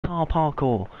car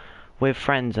parkour with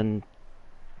friends, and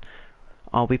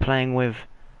I'll be playing with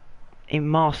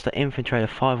Master Infiltrator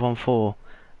 514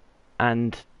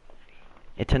 and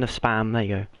a ton of spam. There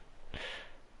you go.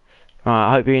 Alright,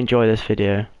 I hope you enjoy this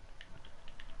video.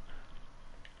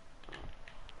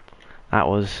 That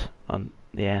was,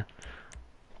 yeah.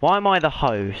 Why am I the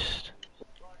host?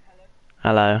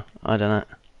 Hello, I don't know.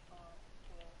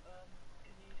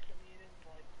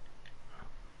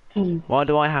 Why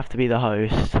do I have to be the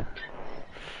host?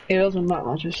 It doesn't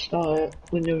matter, just start it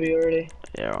whenever you're ready.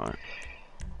 Yeah, right.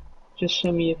 Just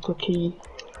send me a cookie.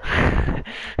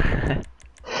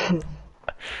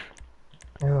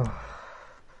 Oh,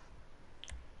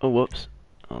 whoops.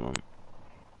 Hold on.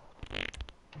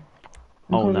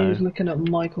 Oh no. He's looking at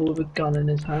Michael with a gun in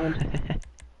his hand.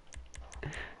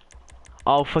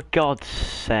 Oh, for God's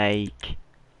sake.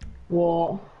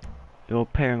 What? You're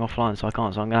appearing offline, so I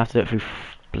can't, so I'm gonna have to do it through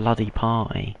bloody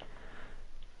party.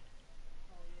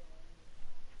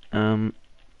 Hold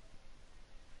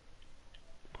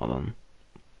on.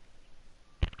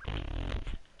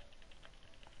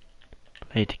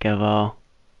 Play together.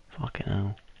 Fucking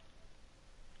hell.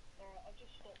 Alright, I've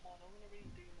just stopped mine. I'm gonna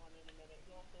redo mine in a minute.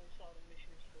 After the start of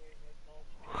mission screen,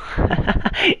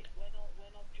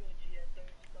 when I've joined you yet, don't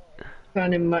start.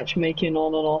 Random matchmaking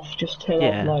on and off, just till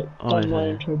I've like done my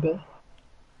intro bit.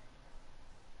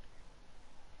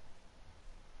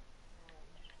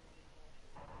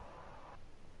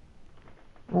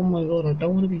 Oh my god, I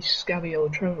don't want to be scabby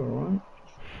old Trevor, right?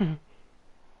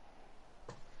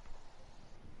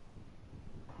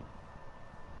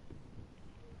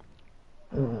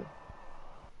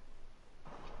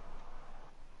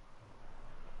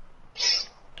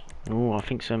 Oh, I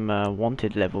think some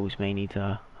wanted levels may need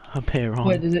to appear on.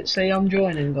 Wait, does it say I'm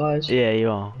joining, guys? Yeah, you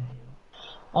are.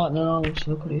 Alright, then I'll just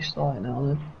look at his start now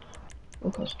then.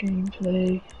 Focus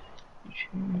gameplay.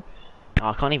 YouTube. Oh,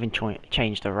 I can't even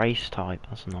change the race type.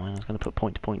 That's annoying. I was going to put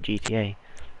point-to-point GTA.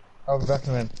 I'll be back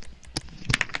in a minute.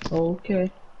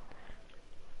 Okay.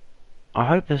 I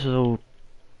hope this is all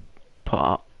put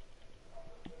up.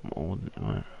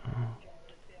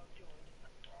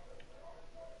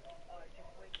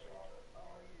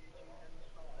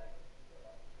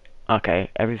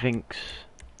 Okay, everything's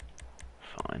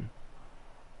fine.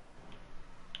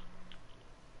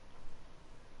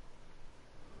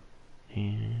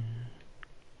 Yeah.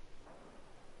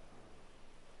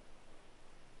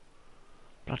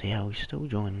 Bloody hell, he's still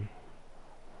joining.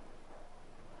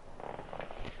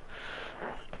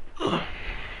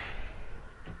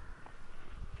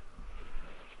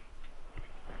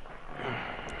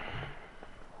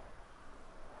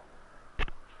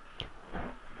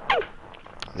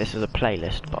 This is a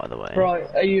playlist, by the way. Right,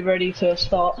 are you ready to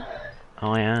start?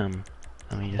 I am.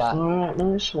 Let me just Alright,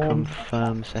 nice one.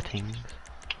 confirm settings.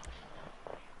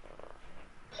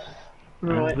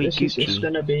 Right, this is just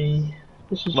gonna be.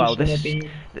 If the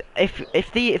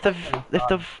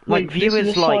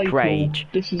viewers like rage,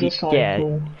 this is a cycle.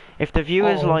 Yeah. If the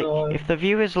viewers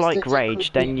like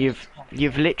rage, then you've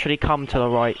literally come to the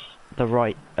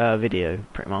right video,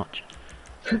 pretty much.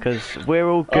 Because we're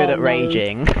all good at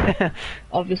raging.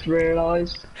 I've just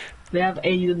realised they have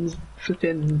Aiden's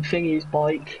flipping thingy's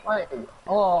bike. Wait,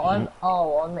 I'm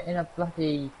in a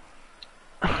bloody.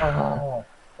 I'm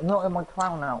not in my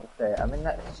clown outfit. I'm in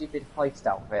that stupid heist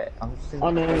outfit.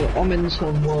 I know. I'm in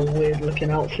some weird looking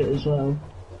outfit as well.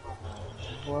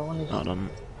 Hold on.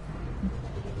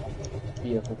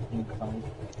 Beautiful pink colour.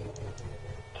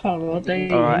 Oh,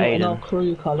 they Alright, not Aiden. in our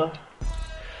crew colour.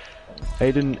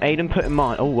 Aiden put in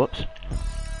mine. Oh, whoops.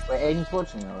 Wait, Aiden's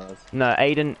watching us? No,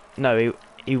 Aiden. No,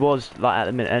 he was like at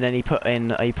the minute, and then he put in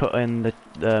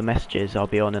the messages. I'll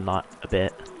be on in like a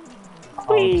bit.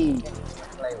 Whee!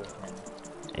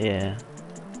 Yeah.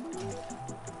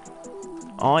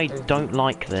 I don't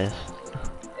like this.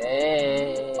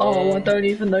 Hey. Oh, I don't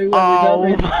even know where Oh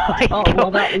we're going. my Oh, God.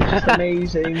 well, that was just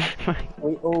amazing.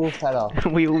 We all fell off.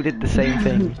 We all did the same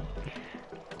thing.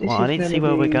 Well, I need to see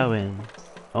where we're going.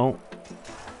 Oh.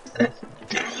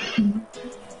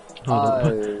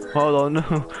 Hold on.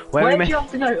 Where do you have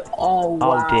to go? Oh,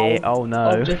 wow. Oh dear. Oh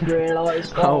no. I've just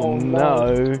realised. Oh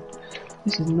no.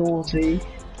 This is naughty.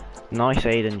 Nice,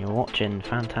 Aiden. You're watching.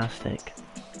 Fantastic.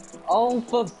 Oh,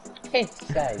 for piss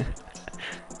sake.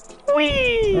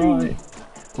 Whee! Right.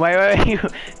 Wait.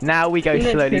 Now we go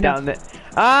slowly down the.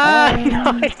 Ah!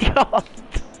 No, God.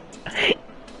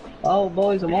 Oh,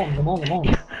 boys, I'm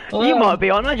on. You might be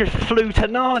on. I just flew to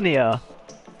Narnia.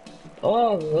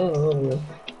 Oh.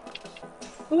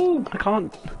 I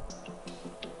can't.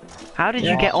 How did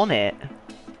you get on it?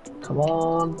 Come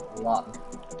on. What?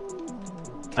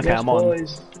 Okay, yes, I'm on.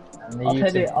 Boys. I've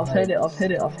hit it, I've hit it, I've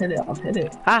hit it, I've hit it, I've hit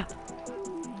it. Ah!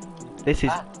 This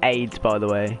is AIDS, by the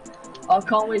way. I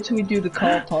can't wait till we do the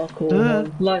car parkour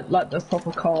one, like the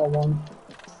proper car one.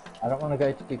 I don't want to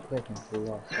go too quick and too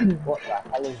lost. What the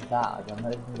hell is that? I'm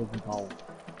not even looking cold.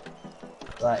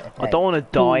 Right, okay. I don't want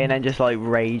to die and then just like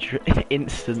rage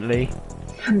instantly.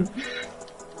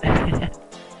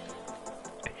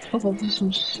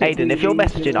 Aiden, if you're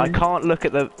messaging, I can't look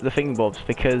at the thingbobs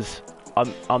because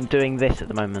I'm doing this at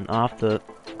the moment. I have to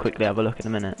quickly have a look in a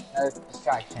minute. No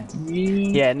distractions.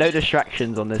 Yeah, no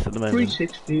distractions on this at the moment.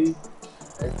 360.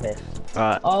 Okay.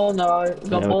 Right. Oh no,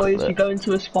 the boys, you go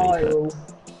into a spiral.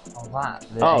 Oh, that.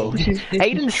 Oh, This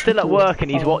Aiden's still at work and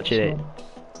he's watching it.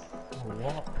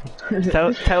 What?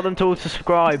 Tell them to all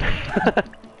subscribe.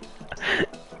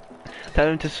 Tell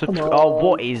them to subscribe. Oh,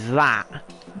 what is that?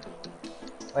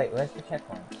 Wait, where's the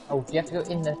checkpoint? Oh, do you have to go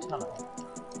in the tunnel?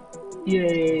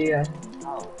 Yeah.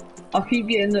 Oh. I keep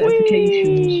getting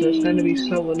notifications, so it's going to be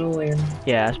so annoying.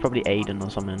 Yeah, that's probably Aiden or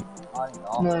something.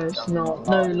 No, it's not.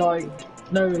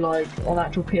 No, like on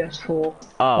actual PS4.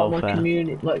 Oh, like my fair.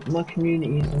 my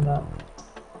communities and that.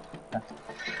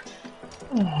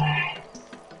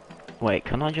 Wait,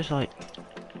 can I just like?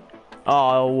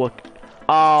 Oh,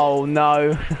 oh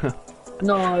no!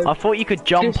 No. I thought you could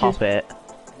jump up it.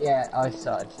 Yeah, I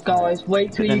started. Guys,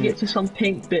 wait till Then- you get to some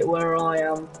pink bit where I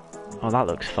am. Oh, that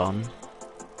looks fun.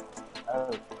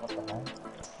 Oh, what the hell?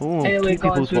 Ooh, Anyway, two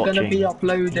people's guys, we're going to watching. be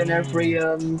uploading every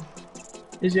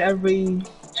is it every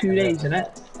 2 days, isn't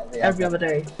it? Every other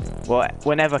day. Well,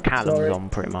 whenever Callum's Sorry. on,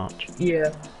 pretty much.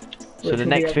 Yeah. So Which the will be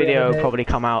next every video other will day. probably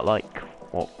come out like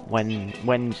what?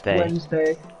 Wednesday.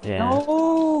 Wednesday. Yeah.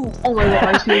 No! Oh my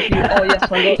god, I see you. Oh yes,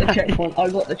 I got the checkpoint. I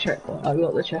got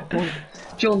the checkpoint.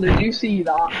 John, did you see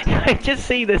that? I just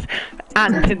see this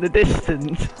ant in the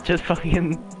distance just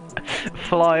fucking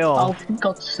fly Oh, off. for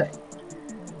God's sake.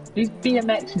 These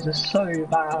BMXs are so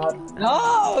bad.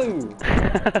 No!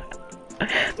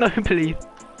 No, please.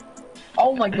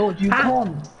 Oh my god, you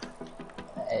can't.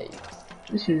 Hey.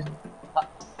 This is...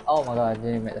 Oh my god, I didn't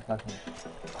even make the fucking.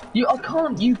 I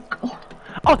can't, you...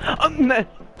 Oh, no.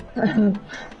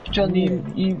 John,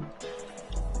 you...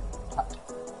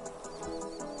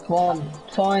 Come on,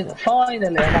 finally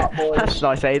I'm up, boys. That's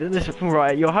nice, Aiden. This is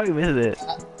right at your home, isn't it?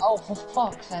 Oh, for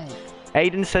fuck's sake.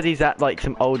 Aiden said he's at like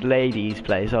some old lady's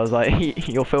place. I was like,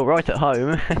 you'll feel right at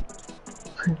home.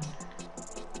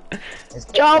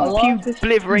 Jump, I you love this-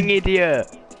 blithering idiot!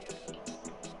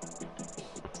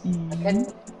 Can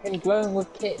glowing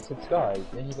with Kit subscribe?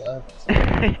 Then you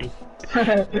gotta.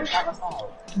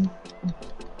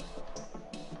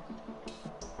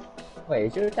 Wait,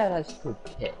 is your dad actually called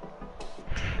Kit?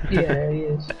 Yeah, he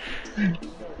is.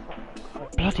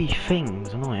 Bloody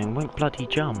things, annoying. Won't bloody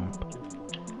jump.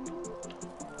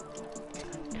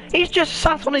 He's just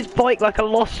sat on his bike like a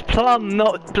lost plum,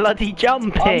 not bloody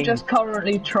jumping. I'm just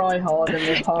currently tryharding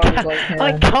as hard as I can.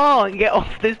 I can't get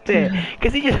off this bit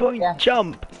because he just won't Yeah.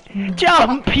 jump.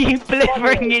 Jump, you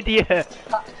blithering idiot!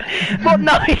 What?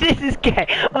 No, this is gay.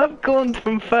 I've gone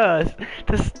from first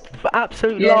to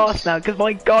absolute Yes. last now because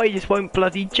my guy just won't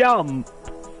bloody jump.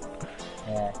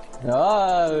 Yeah.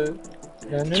 No!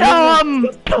 No, no, Jump!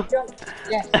 no, no. Jump!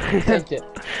 Yes, saved it.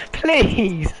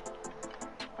 Please!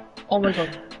 Oh my god.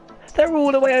 They're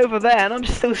all the way over there and I'm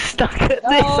still stuck at this.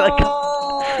 I can't...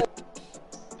 No!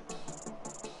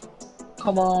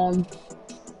 Come on.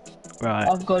 Right.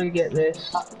 I've got to get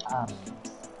this.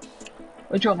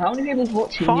 Wait, John, how many people's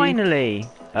watching Finally!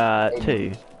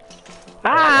 2.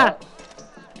 Ah!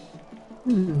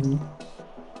 you?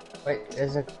 Wait,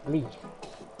 there's a leaf.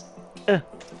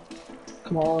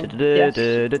 Come on. Yes.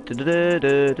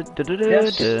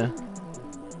 Yes.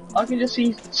 I can just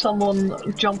see someone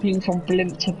jumping from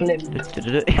blimp to blimp.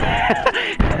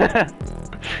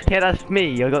 Yeah, that's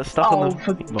me. I got stuck Oh, on the.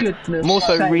 for goodness I'm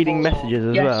also sake. reading messages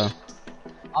as Yes. well.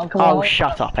 Come Oh, on.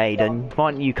 shut up, Aiden.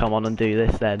 Why don't you come on and do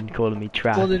this then, calling me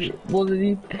trash? What did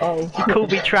he? Oh. You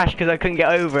called me trash because I couldn't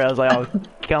get over it. I was like, oh,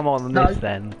 come on and No. this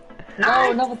then.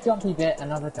 No, another jumpy bit,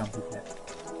 another jumpy bit.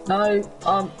 No,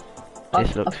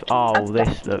 This looks. Oh,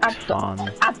 this looks fun.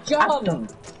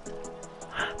 Jump!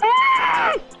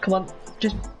 Come on,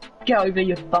 just get over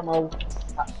your bumhole.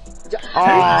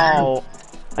 Oh,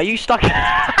 are you stuck?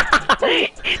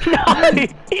 No,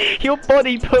 your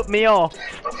body put me off.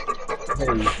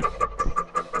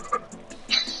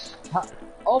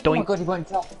 Oh my Doink. god, he won't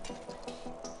jump.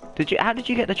 Did you? How did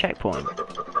you get the checkpoint?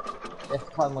 Let's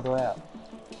climb all the way up.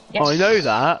 Yes. Oh, I know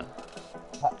that.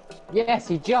 Yes,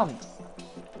 he jumped.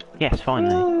 Yes,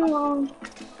 finally. Oh.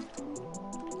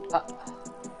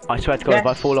 I swear to God, if I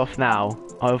Yes. fall off now,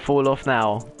 I will fall off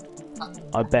now.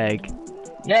 I beg.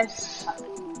 Yes.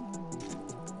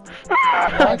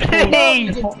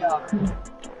 Please! Jump.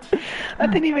 I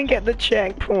didn't even get the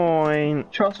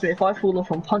checkpoint. Trust me, if I fall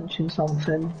off, I'm punching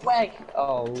something. Wait.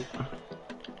 Oh.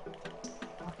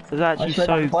 It's I actually swear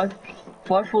so... if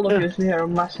I fall off, you'll hear a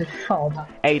massive thud.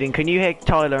 Aiden, can you hear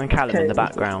Tyler and Callum in Okay. the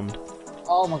background?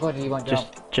 Oh my god, you won't jump.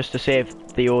 Just to see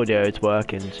if the audio is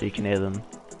working so you can hear them.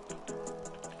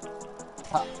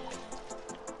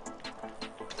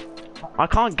 I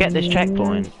can't get this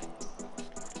checkpoint.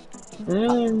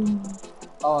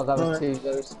 Oh, that was Right. too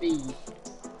low speed.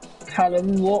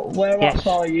 Callum, whereabouts Yes.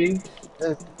 are you?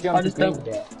 The I jump just green don't-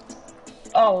 bit.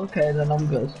 Oh, okay, then I'm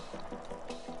good.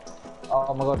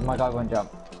 Oh my god, my guy won't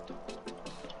jump.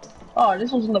 Oh,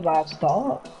 this wasn't a bad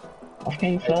start. I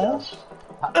came first.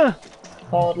 Uh,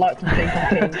 I'd like to think I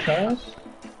came first.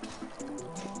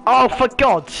 oh, for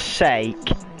God's sake!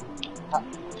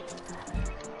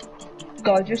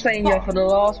 Guys, you're saying, yeah, for the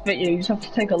last bit, you just have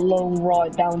to take a long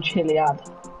ride down Chiliad.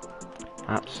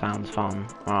 That sounds fun.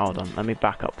 Right, hold on, let me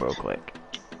back up real quick.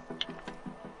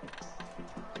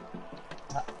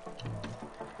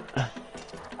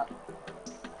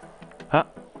 Huh?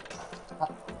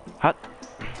 Huh?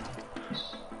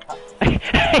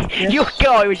 Your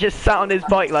guy was just sat on his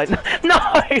bike like, no!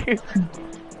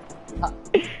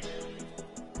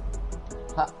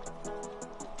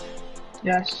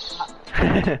 Yes.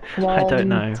 I don't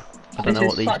know. I don't know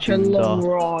what This is these such a tunes long are.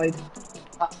 ride.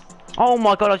 Oh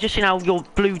my god, I've just seen how your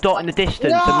blue dot in the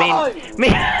distance No! and me.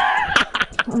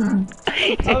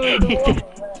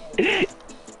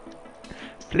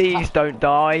 Please don't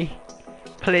die.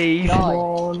 Please. Come Die.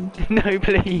 on. No,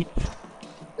 please.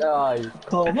 Die.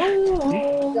 Come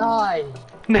on. Die.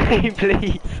 No,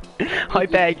 please. I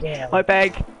beg. I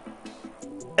beg.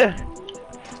 Yes.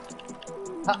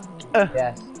 I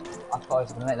thought I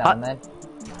was gonna make that one then.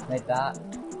 Made that.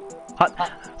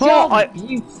 Hut. Oh, Jump,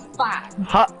 you fat.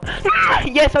 Hut.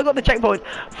 Yes, I got the checkpoint.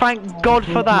 Thank God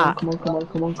for that.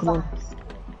 Come on.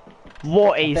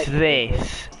 What is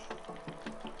this?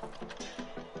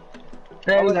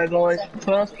 There we go, guys.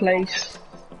 First place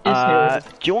is Do here.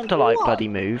 you want to like bloody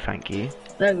move? Thank you.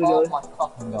 There we Oh go. my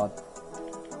fucking god.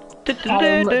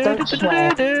 Don't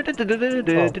swear.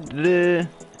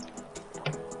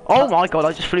 Oh my god,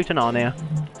 I just flew to Narnia.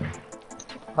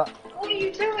 What are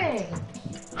you doing?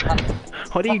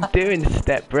 What are you doing,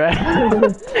 step bro?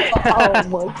 Oh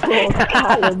my god,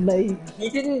 Callum, mate. You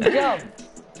didn't jump.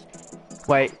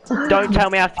 Wait, don't tell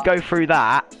me I have to go through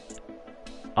that.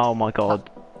 Oh my god.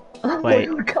 Wait.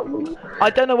 Oh, Callum. I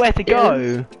don't know where to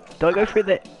go. Do I go through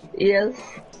the... Yes.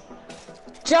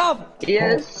 Jump.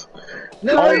 Yes.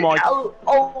 Oh my... Callum.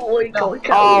 Oh my god, Oh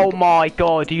Callum. my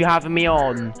god, are you having me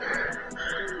on?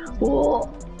 What?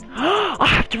 I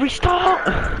have to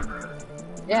restart!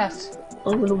 Yes.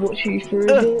 I'm gonna watch you through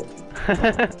it.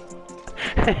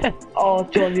 Oh,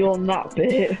 John, you're on that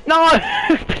bit. No!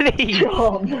 Please!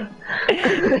 John.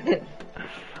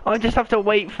 I just have to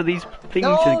wait for these things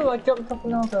No, to... I jumped off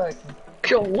another direction.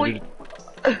 John, what?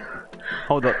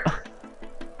 Hold on.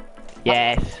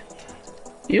 Yes.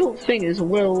 Your thing is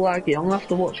real laggy. I'm gonna have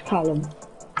to watch Callum.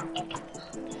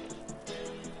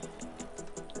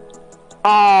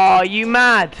 Oh, you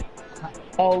mad?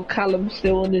 Oh, Callum's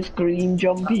still on this green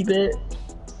jumpy bit.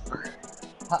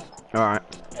 Alright.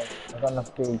 I got enough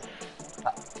speed.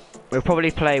 We'll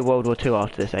probably play World War II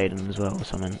after this, Aiden, as well, or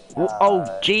something. Oh,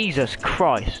 Jesus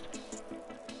Christ.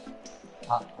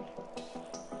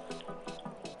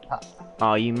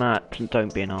 Oh, you mad?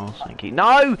 Don't be an arse, thank you.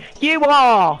 No! You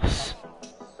arse!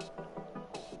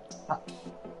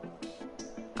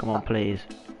 Come on, please.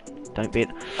 Don't be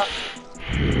an...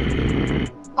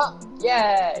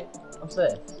 Yay! What's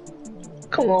this?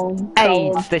 Come on,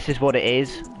 Callum. AIDS, this is what it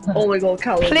is. Oh my god,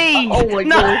 Callum. Please! Oh my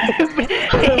No!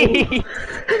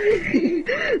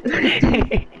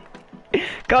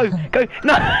 god. Go! Go!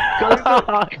 No!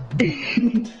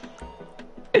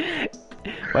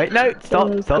 Wait, no! Stop!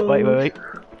 Oh, Stop! Wait! Wait!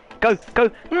 Go! Go!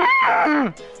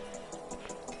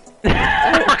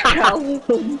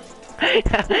 Callum.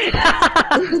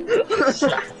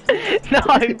 No,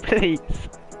 please!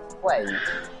 Wait.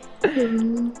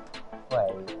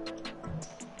 Wait.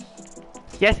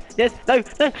 Yes! Yes! No!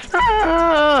 No!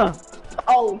 Ah!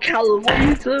 Oh, Callum, what are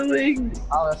you doing?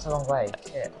 Oh, that's the wrong way.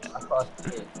 Shit. I thought I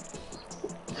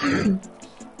was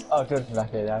Oh, Jordan's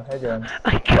back here now. Hey, Jordan.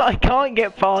 I can't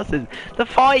get past them. The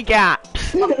thigh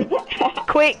gaps!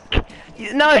 Quick!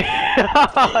 No!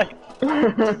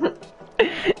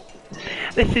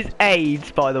 This is AIDS,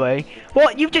 by the way.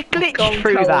 What? You've just glitched Go on,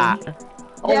 through Callum. that.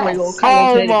 Oh my Yes. god, Callum.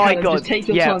 Oh take it, my Callum, god, Just take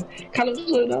your yeah. time. Callum,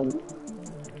 slow down.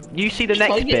 You see the Try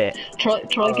next get, bit.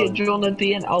 Try get John a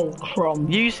DN. Oh, crumb.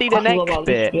 You see the I forgot next about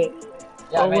this bit.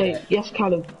 Yeah, I Oh made wait, it. yes,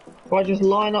 Callum. Right, just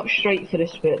line up straight for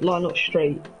this bit. Line up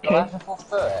straight. Do I Okay. have to fall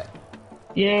through it?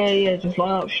 Yeah, just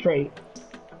line up straight.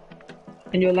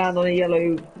 And you'll land on a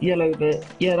yellow bit.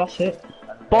 Yeah, that's it.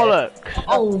 Bollocks!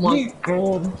 Oh my you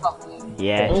god. fucking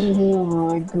Yes. Oh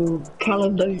my god.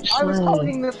 Callum, don't I was swear.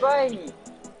 holding the blade.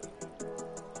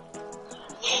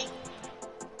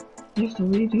 You have to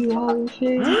redo the whole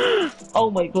thing.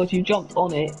 Oh my god, you jumped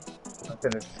on it. I'm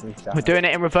gonna sleep down. We're doing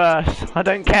it in reverse. I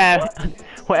don't care.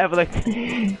 Whatever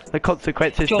the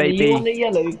consequences John, are may you on be. the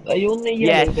yellow? Are you on the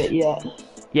yellow Yes. bit yet?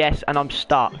 Yes, and I'm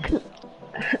stuck. Good.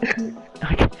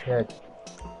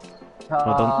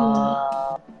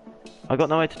 I got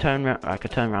nowhere to turn round. I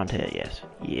could turn around here. Yes.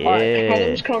 Alright, Yeah.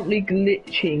 Callum's currently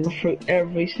glitching through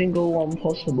every single one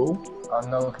possible. I'm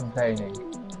not complaining.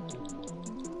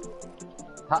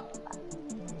 Ha.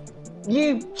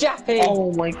 You Jappy!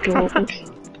 Oh my god.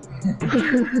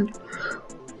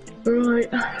 Right,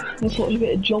 let's watch a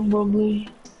bit of John Bromley.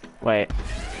 Wait.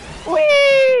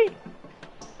 Whee!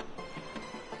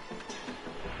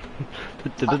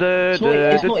 It's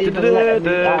not even letting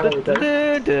me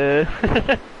down.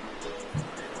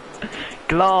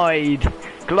 Glide!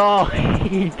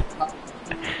 Glide!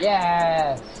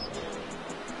 Yes!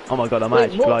 Oh my god, I might Wait,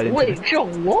 actually what? glide into Wait,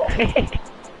 John, what?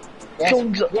 Yes.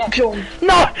 John's, Yes. John.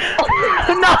 No!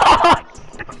 No!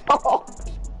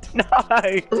 No!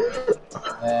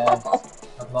 Yes.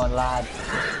 Come on, lad.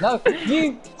 No,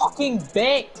 you fucking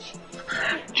bitch!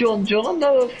 John,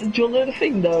 know the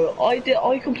thing though. I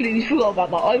completely forgot about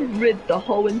that. I read the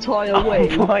whole entire way.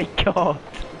 Oh my god!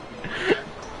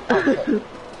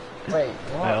 Wait,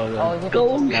 what? Hold on. Oh, you Go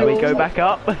on, Now we go John. back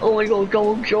up. Oh my god, go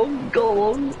on, John,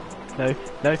 go on. No,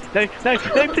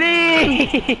 please!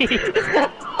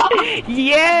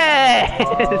 Yes!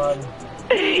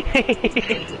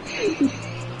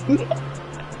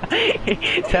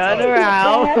 Turn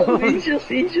around. He's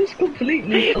just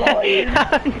completely flying.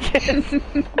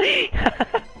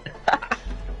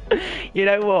 You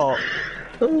know what?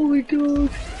 Oh my god.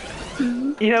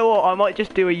 You know what? I might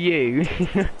just do a U.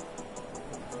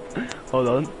 Hold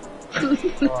on.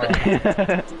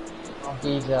 Oh,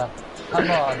 geezer.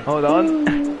 Come on. Hold on.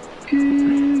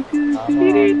 Come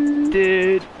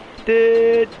on.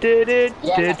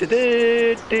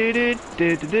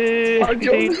 Oh,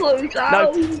 John, slow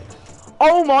down.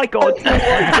 Oh my god.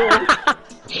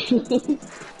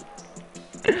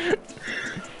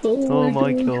 Oh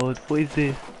my god. What is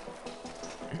this?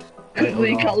 Wait, hold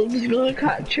on. Callum's gonna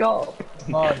catch up.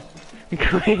 Come on.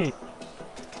 Quick.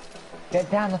 Get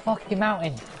down the fucking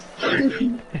mountain.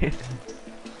 Come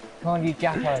on, you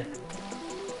Jacko.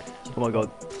 Oh my god.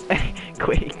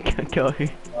 Quick, go.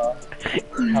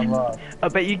 Come on. I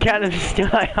bet you can have still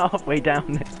like halfway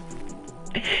down there.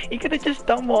 You could have just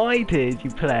done what I did, you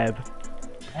pleb.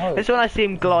 Oh, That's when I see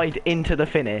him glide into the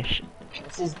finish.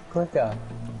 this is quicker.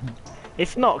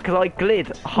 It's not, because I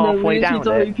glid halfway no, down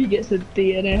I it. hope he gets a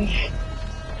DNF.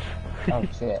 Oh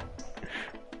shit.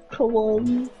 Come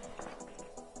on.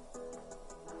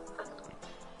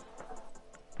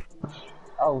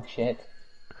 Oh shit.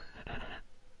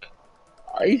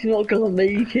 He's not gonna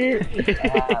make it.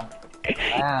 I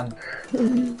am.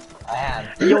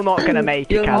 You're not gonna make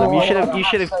it, You're Callum. not. You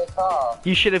should have So far.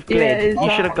 You should have Yeah, glid. You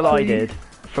should have exactly. glided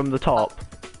from the top.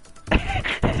 I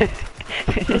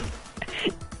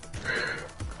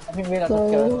didn't realise I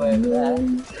was going away there.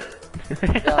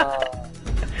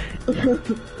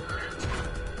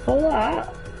 Oh,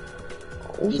 that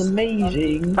was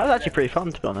amazing. That was actually pretty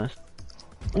fun, to be honest.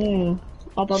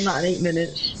 I've done that in 8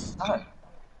 minutes. Oh.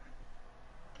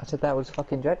 I said that was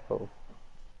fucking dreadful.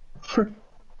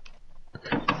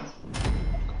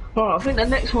 Alright, I think the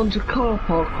next one's a car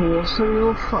parkour, so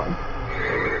real fun.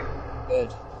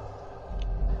 Good.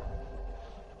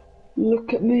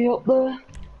 Look at me up there,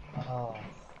 Oh.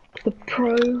 the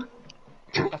pro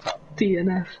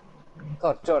DNF.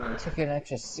 God, John, it took you an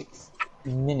extra 6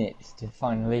 minutes to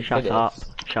finally Shut finish. up.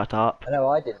 Shut up. I know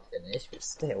I didn't finish, but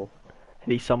still. At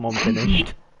least someone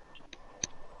finished.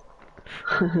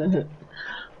 Go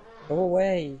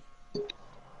away.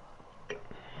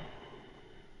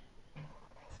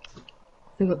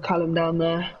 They've got Callum down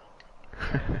there.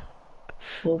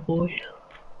 Oh boy.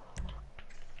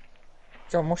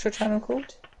 John, what's your channel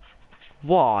called?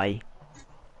 Why?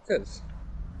 Cause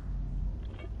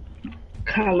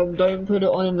Callum, don't put it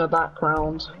on in the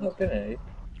background. I'm not gonna.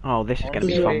 Oh, this is going to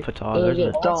be Is fun it- for Tyler, is isn't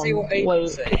it- I wanna see what Aiden Wait.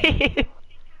 says. it?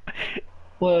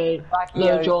 Wait, no,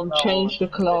 Fagio John, style. change the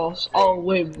class. Oh,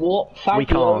 wait, what? Fagio? We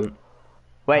can't.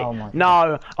 Wait, Oh my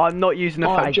no, I'm not using a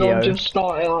Alright, John, Fagio. just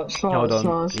start it out. Hold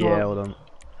on. Yeah, hold on.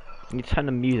 You need to turn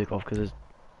the music off because it's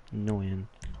annoying.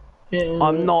 Yeah.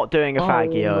 I'm not doing a Oh,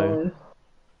 Fagio. no.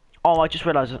 Oh, I just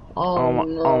realised. Oh, oh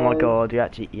my no. god, you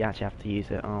actually have to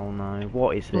use it. Oh no,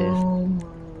 what is this? Oh, no.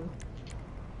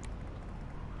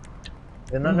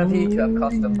 Do none of you two have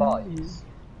custom bikes?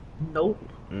 Nope.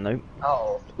 Nope.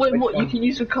 Oh. Wait, which what? You one? can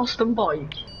use a custom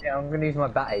bike? Yeah, I'm gonna use my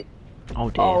batty. Oh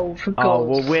dear. Oh, for Oh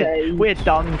God's well, sake. we're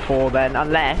done for then,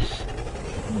 unless.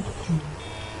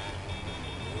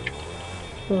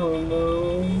 Oh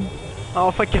no.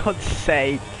 Oh, for God's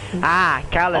sake. Ah,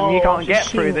 Callum, you Oh, can't I've get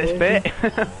seen through this it.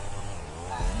 bit.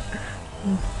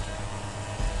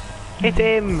 Hit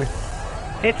him!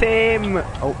 Hit him!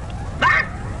 Oh.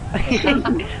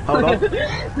 Hold on.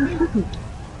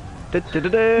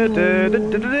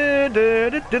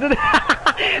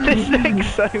 This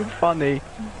looks so funny.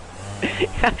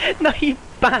 No, you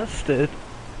bastard!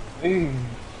 Ooh.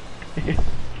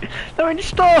 No,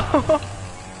 stop!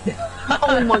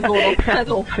 Oh my god, I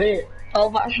fell off it.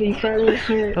 I've actually fell off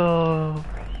it. Oh.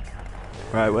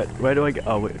 Right, where do I go?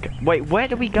 Oh, wait, okay. Wait, where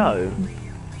do we go?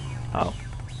 Oh.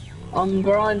 I'm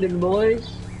grinding,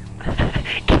 boys.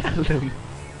 Callum.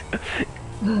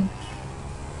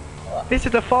 This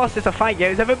is the fastest a fight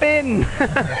game's ever been!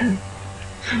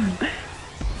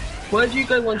 Where'd you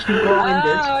go once you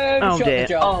grinded? I Oh, overshot dear. the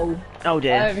job. Oh, Oh I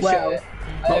dear. overshot well, it.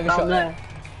 I not overshot down it. there.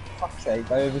 Fuck's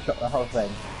sake, I overshot the whole thing.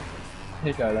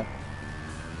 Here, Jola.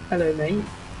 Hello, mate.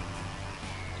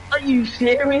 Are you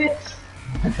serious?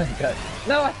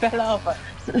 No, I fell off.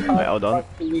 Wait, hold on.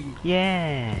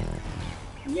 Yeah.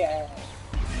 Yeah.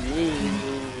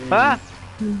 Yeah. Ah!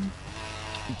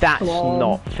 That's Come on.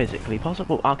 not physically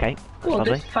possible. Okay, that's God,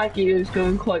 lovely. this faggy is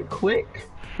going quite quick.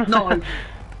 No,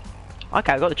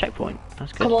 Okay, I got the checkpoint.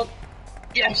 That's good. come on.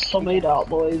 Yes, I made out,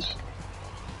 boys.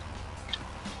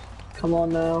 Come on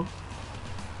now.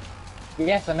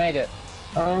 Yes, I made it.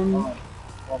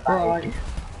 Right.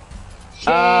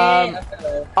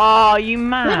 Are you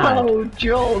mad? No,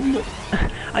 John.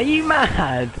 Are you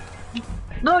mad?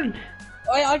 No.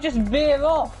 I just veer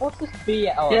off. What's this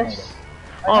veer? Oh, Yes.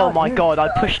 Oh my god, I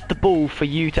pushed the ball for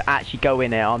you to actually go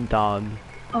in it. I'm done.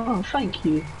 Oh, thank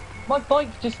you. My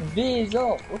bike just veers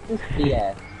off. What's this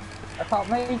BS? I can't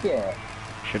make it.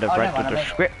 Should have Oh, read never the mind, I made it.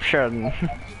 description. I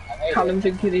made Callum it.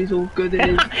 thinking he's all good at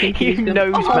it. thinking You he's gonna-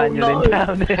 nose Oh, manual no.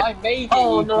 down it. I made it.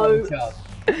 Oh, you no. cunt.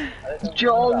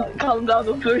 John, come down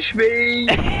and push me.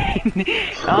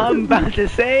 I'm about to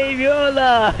save your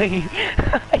life.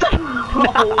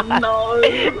 Oh no.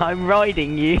 I'm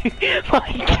riding you. My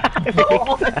character.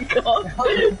 Oh my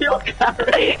god. Your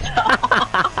character.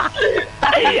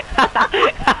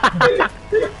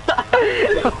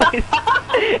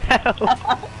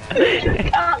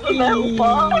 Callum, help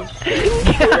us.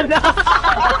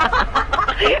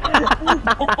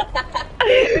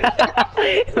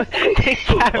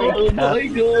 Oh my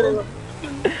god.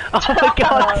 Oh for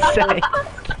God's sake.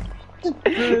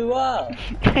 Blew up.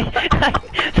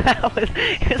 That was,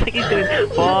 it was like he's doing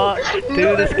what?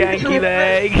 Do the skanky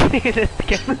leg. Do the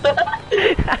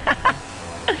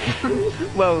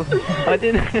well, I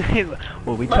didn't.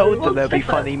 Well, we told them there'll be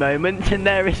funny moments, and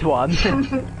there is one.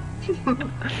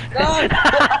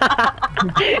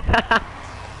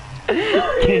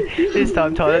 This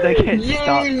time, Tyler, don't get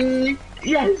stuck. Yay.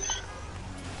 Yes.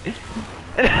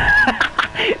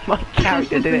 My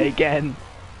character did it again.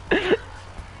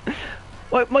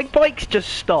 Wait, my bike's just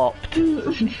stopped.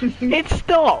 It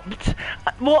stopped.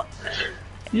 What?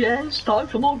 Yes, time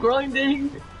for more grinding.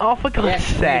 Oh, for God's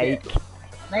Yes, made sake!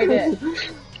 Made it.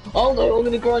 Oh no, I'm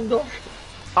gonna grind off.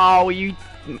 Oh, you.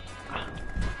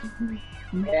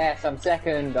 Yes, I'm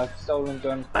second. I've stolen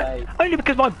John's place. Only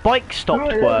because my bike stopped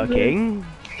Right, working.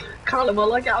 Callum, I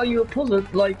like how you were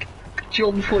positive, like,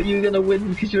 John thought you were gonna win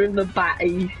because you're in the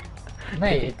batty.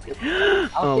 Mate,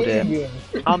 Oh dear.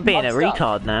 I'm being a I'm stuck.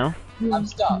 retard now. I'm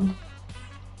stuck.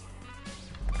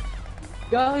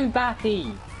 Go,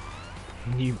 Batty!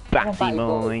 You Batty batty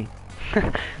boy.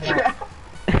 boy.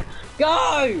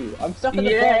 Go! I'm stuck in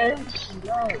the Yes.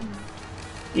 box.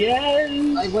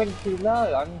 Yes. I went too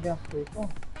low. I'm just too far.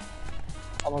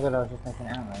 Oh my god, I was just making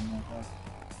it out. Oh my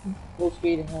god. Full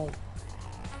speed ahead.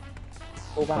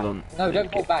 Fall back. Hold on. No,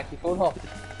 don't fall back. You fall off.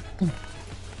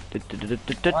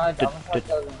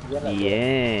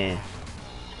 Yeah.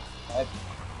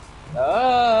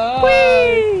 Oh!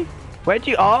 Whee! Where'd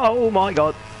you? Oh my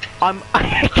God! I'm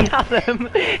Callum.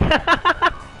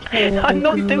 I'm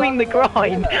not doing the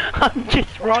grind. I'm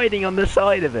just riding on the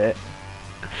side of it.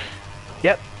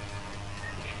 Yep.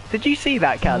 Did you see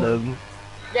that, Callum?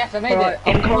 Yes, I made Right,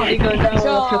 it. I'm currently going down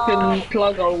a flipping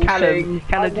plug hole Callum, thing.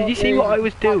 Callum, did you see what I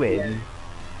was doing?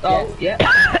 Oh, yeah.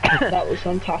 That was I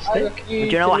fantastic. refuse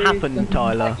Do you know what to lose happened, the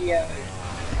Tyler? video.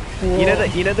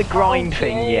 You know the grind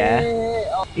thing, yeah.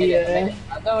 Oh, Yeah.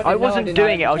 I wasn't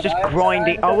doing it. I was just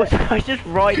grinding. I was just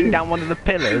riding down one of the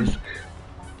pillars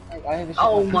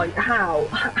Oh my, how?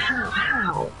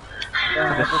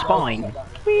 with a spine.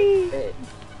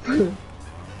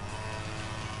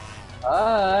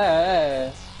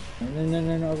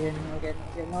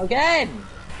 No, again.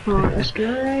 Right, let's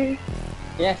go.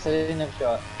 Yes, I didn't have a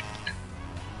shot.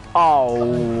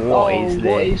 Oh, what is this?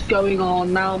 What is going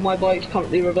on? Now my bike's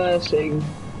currently reversing.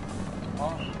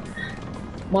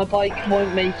 My bike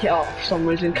won't make it up for some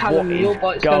reason. Callum, What your is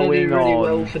bike's gonna do going really on?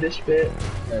 well for this bit.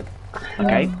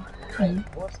 Okay.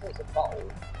 What's this, a bottle?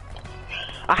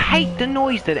 I hate the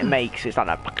noise that it makes. It's like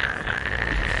that.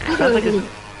 Sounds like it's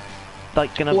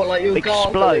like gonna What, like you're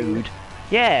explode. gargling?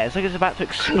 Yeah, it's like it's about to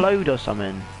explode or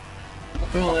something.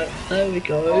 Right, there we Oh,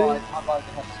 go. I'm about to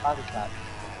have spiders back.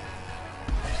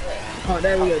 Right,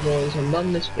 there we go, boys. I'm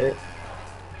done this bit.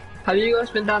 Have you guys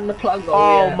been down the plug hole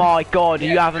Oh yet? my god, are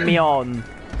you having me on?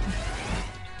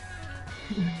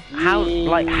 How?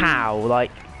 Like how?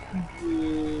 Like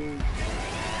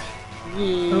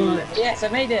Yes, I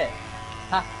made it.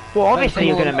 well, obviously come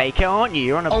you're on. gonna make it, aren't you?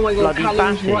 You're on a Oh my god, bloody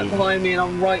Callum's right batty. behind me and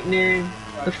I'm right near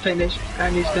the finish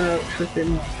and he's gonna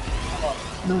flipping...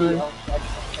 No.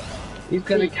 He's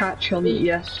gonna catch on...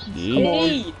 Yes.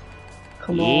 Yeet.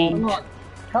 Come Yeet. on. Come on.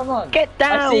 Come on. Get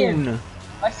I see him. down!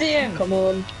 I see him. Come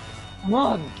on. Come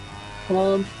on. Come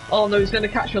on. Oh no, he's gonna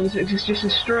catch on this. It's just a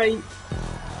straight.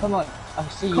 Come on. I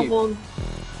see you. Come on.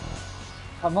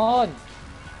 Come on.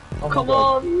 Oh my Come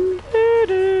God. on.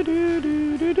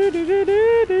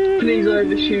 Please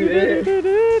overshoot it.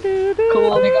 Come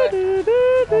on.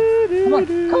 Come on.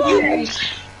 Come on. Yes.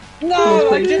 No,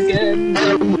 I Please just. again.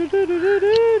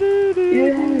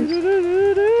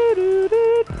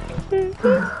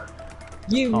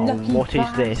 You Oh, lucky what is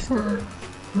bastard. this?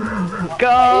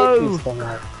 Go!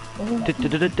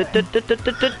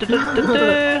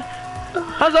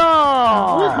 Huzzah!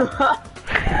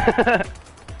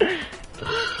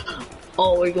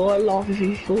 Oh my god, I laugh if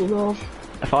he falls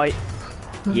off. A fight.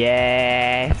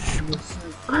 Yes.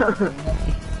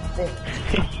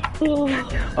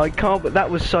 I can't. But that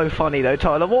was so funny though,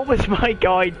 Tyler. What was my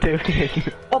guy doing?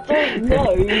 I don't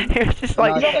know. It was just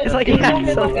like it's like he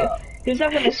had something. He's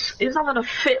having a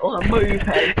fit on a moped.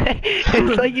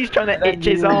 It's like he's trying to itch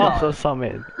his arse or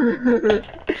something.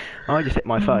 I just hit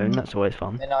my phone. That's always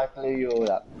fun. Then I blew you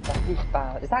all up. That is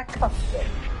bad. Is that custard?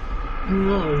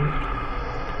 No.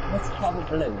 What's the colour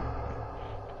blue?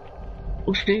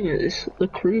 What's doing it? It's the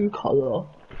crew colour.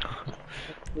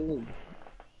 Blue.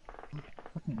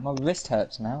 My wrist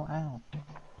hurts now. Ow.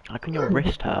 How can your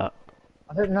wrist hurt?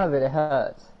 I don't know, but it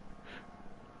hurts.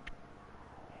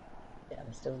 Yeah,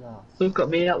 I'm still last. We've got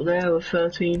me up there with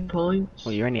 13 points.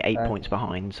 Well, you're only 8 points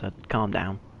behind, so calm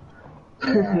down.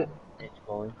 Yeah, bitch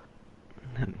boy.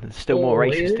 There's still more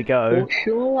races to go. What's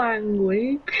your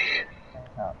language?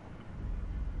 Oh.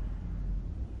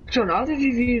 John, how did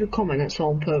you view the comment that's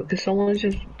on put? Because someone's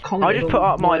just commented I just put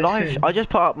on up my live live. thing. I just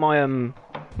put up my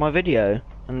my video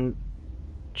and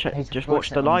He's just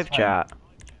watch watching the it on live his phone. chat.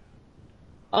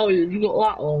 Oh, you got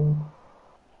that on?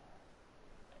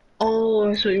 Oh,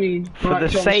 that's what you mean. For Right, the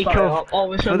John, sake start it of- up.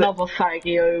 Oh, it's for the- another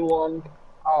faggio one.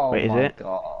 Oh Wait, is my it?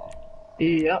 god.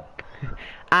 Yep.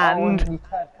 And Oh, you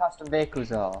turned custom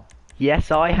vehicles are.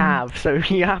 yes, I have. So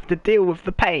you have to deal with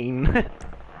the pain.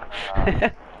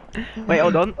 Wait,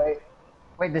 hold on.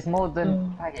 Wait, there's more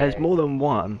than. There's more than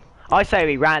one. I say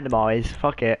we randomise.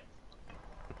 Fuck it.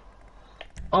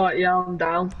 Alright, yeah, I'm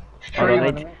down. Hold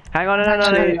on, Three. hang on,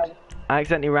 no. Two. I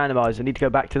accidentally randomised. I need to go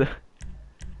back to the.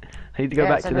 I need to go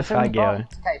back to the Faggio.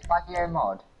 Okay, Faggio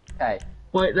mod. Okay.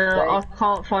 Wait, no, Three. I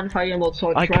can't find faggio mod,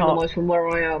 so I I just can't- randomise from where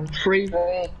I am. 3,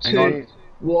 3, 2,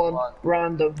 1, One.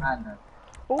 random. random.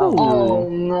 Ooh, Oh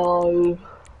no.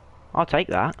 I'll take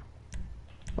that.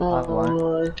 Oh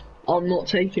no. I'm not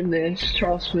taking this,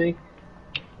 trust me.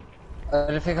 I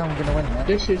don't think I'm gonna win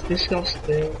this. This is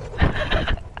disgusting.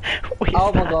 What is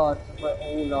Oh my that? god, we're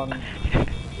all on.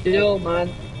 Yo man,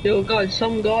 yo guys,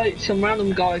 some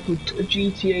random guy called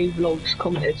GTA Vlogs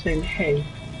commented saying, hey.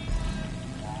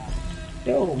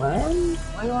 Yo man,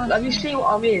 have you seen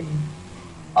what I'm in?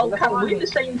 Oh, can we do the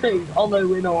same thing? Oh no,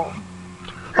 we're not.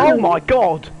 Oh my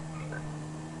god!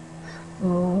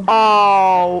 Oh.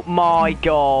 Oh my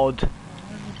god!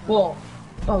 What?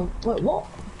 Oh, wait, what?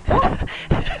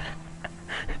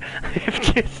 I've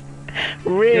just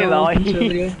Yo,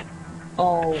 realised.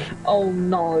 oh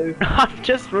no. I've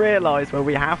just realised where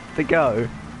we have to go.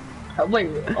 Wait,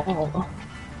 oh.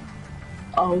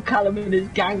 Oh, Callum in his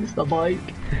gangster bike.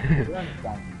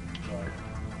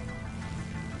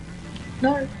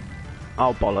 No.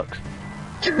 Oh bollocks!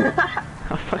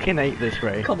 I fucking hate this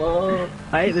race. Come on.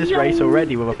 I hate this race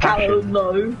already with a Callum, passion.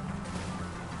 no.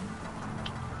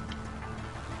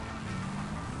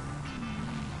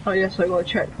 Oh yes, I got a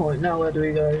checkpoint. Now where do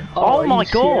we go? Oh are my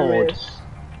you God. serious?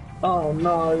 Oh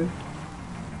no.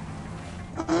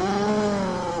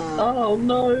 Oh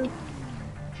no.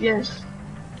 Yes.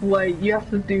 Wait, you have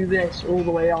to do this all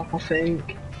the way up, I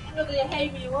think. Can't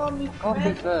be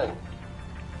good.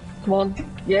 Come on.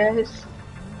 Yes.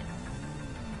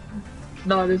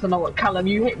 No, there's another one. Callum,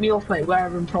 you hit me off, mate. We're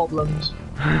having problems.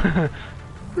 Come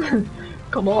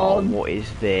Oh, on. what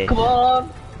is this? Come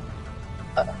on.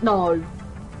 No.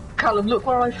 Callum, look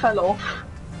where I fell off.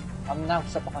 I'm now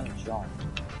stuck behind John.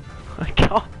 I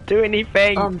can't do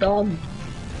anything. I'm done.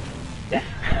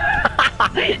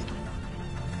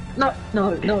 No.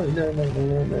 Hold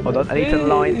on, I need to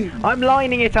line. I'm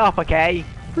lining it up, okay?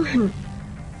 Come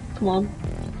on.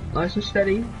 Nice and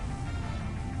steady.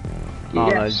 Oh,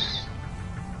 Yes.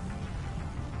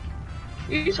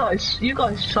 You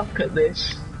guys suck at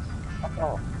this.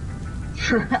 Oh.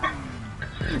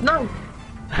 No.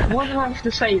 Why do I have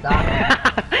to say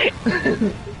that?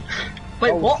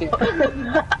 Wait, Oh, what? shit.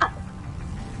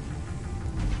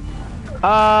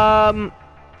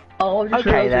 Oh, I just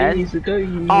Okay, realised then. where you used to go, you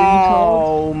retard.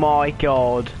 Oh my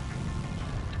god.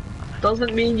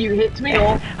 Doesn't mean you hit me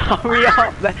off. Hurry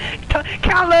up there.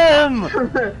 Callum!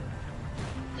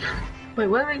 Wait,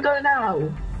 where are we going now?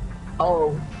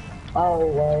 Oh.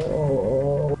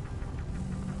 Oh.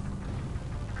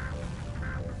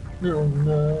 No,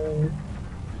 no.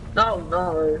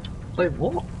 No. Wait,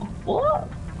 what? What?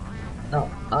 No,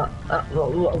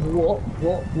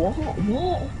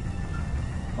 what?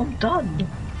 I'm done.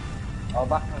 Oh,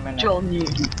 back in a minute. John, you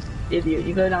idiot,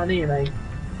 you go down here, mate.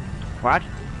 What?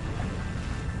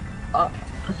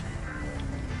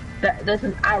 There's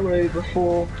an arrow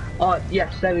before. Oh,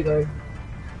 yes, there we go.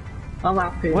 I'm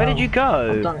happy. Where now. did you I've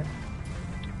go? done it.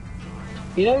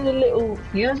 You know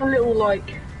the little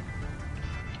like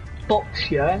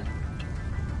box, yeah?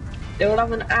 It will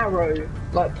have an arrow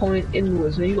like pointing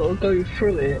inwards, and you got to go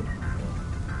through it.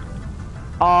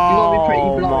 gotta be pretty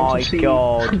Oh blind my to see.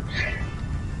 god.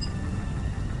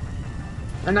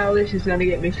 And now this is gonna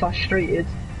get me frustrated.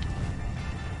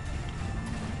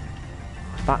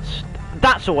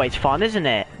 That's always fun, isn't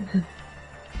it?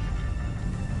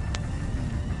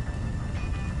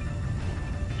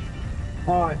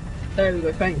 Alright, there we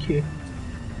go, thank you.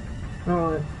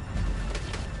 Alright.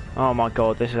 Oh my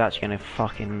god, this is actually gonna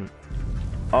fucking...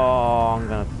 Oh, I'm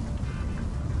gonna...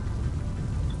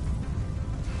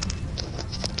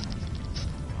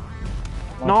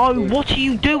 No, what are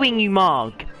you doing, you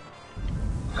mug?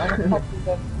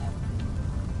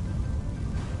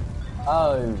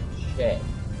 Oh, shit.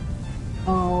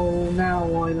 Oh,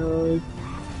 now I know.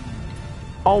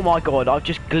 Oh my god, I've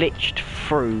just glitched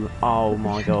through. Oh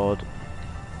my god.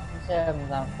 You say I'm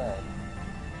down third.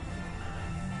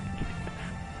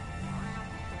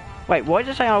 Wait, why did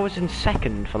you say I was in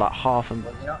second for like half and...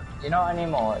 Well, you're not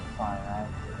anymore, it's fine, right?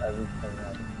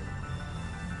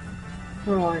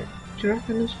 Right, do you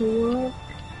reckon this will work?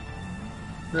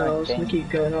 No, I was gonna keep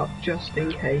going up just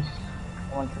in case.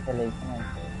 I want to believe, come on.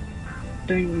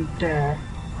 Don't you dare.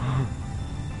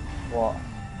 What?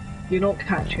 You're not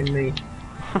catching me.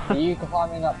 Are you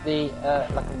climbing up the,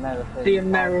 like American... The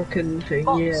American thing,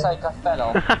 For yeah. fuck's sake, I fell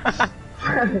off.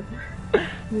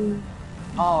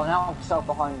 Oh, now I'm so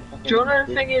behind. Do you know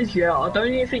the thing is, yeah, I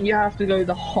don't even think you have to go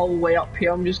the whole way up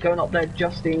here, I'm just going up there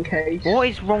just in case. What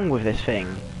is wrong with this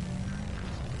thing?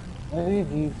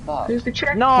 Move, you fuck. Who's the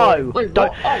checkpoint? No! Wait, Don't-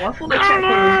 what? Oh, I thought the checkpoint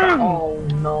was that. Oh,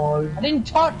 no. I didn't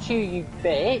touch you, you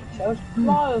bitch! I was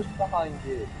miles behind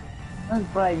you.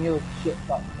 Don't blame your shit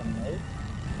fuck on me.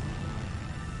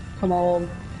 Come on.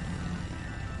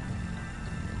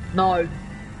 No.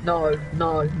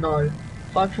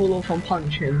 If I fall off, I'm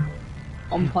punching.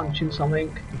 I'm punching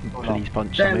something. Please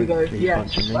punch There we something. go, Please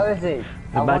yes. punch me. Where is he?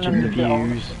 Imagine the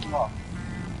views.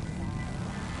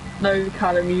 No,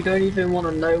 Callum, you don't even want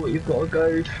to know what you've got to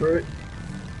go through.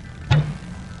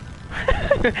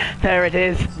 There it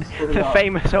is. The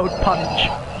famous old punch.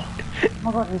 Oh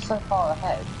my god, you're so far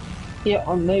ahead. Yeah,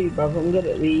 I know, brother. I'm good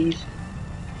at these.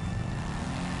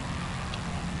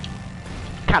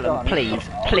 Callum, please.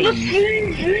 Please.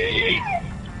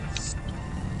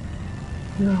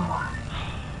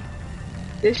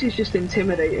 This is just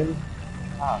intimidating.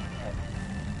 Oh, okay.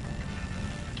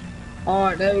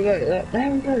 Alright, there we go.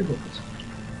 There we go, boys.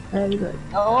 There we go.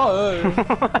 Oh!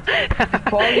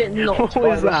 Before I get knocked What by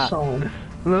was the that? song.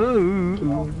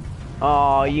 Ooh. Oh,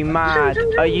 are you mad?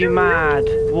 Are you mad?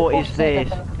 What is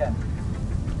this?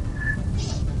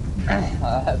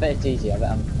 I bet it's easy, I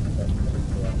bet I'm...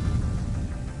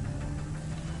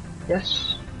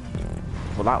 Yes.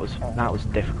 Well, that was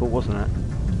difficult, wasn't it?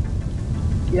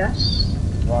 Yes.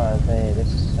 Right, okay,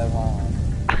 this is so hard.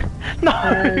 No!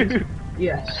 And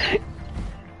yes.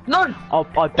 No! I Oh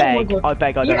my God. I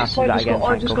beg I don't have Yes, to do that again, I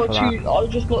thank just God got for that. two. I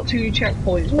just got 2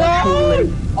 checkpoints No! by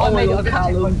trolling. I Oh my made it, God,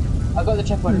 Callum. I got the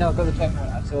checkpoint, no, I got the checkpoint,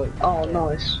 I saw it. Oh, Yeah.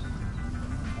 nice.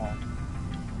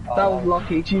 Oh, That was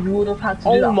lucky. You would have had to do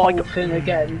Oh that my whole God. thing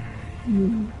again.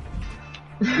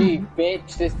 You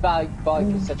bitch, this bike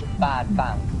is such a bad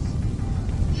bounce.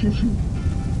 The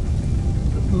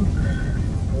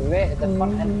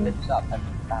front end flips up and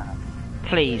it's bad.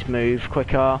 Please move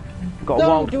quicker. Got a Don't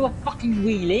wild... do a fucking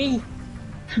wheelie!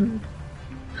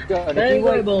 God, There if you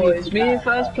go, wait for boys. to Me in back,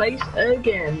 first place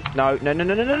again. No, no, no,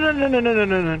 no, no, no, no, no, no, no,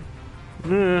 no, no,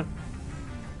 no.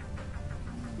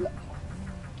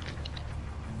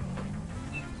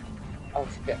 Oh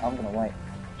shit, I'm gonna wait.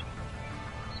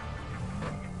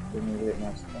 Give me a bit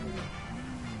more stuff.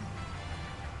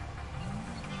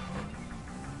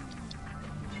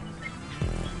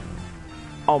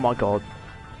 Oh my God.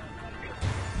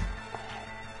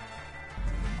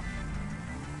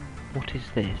 What is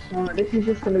this? Alright, this is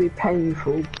just going to be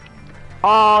painful.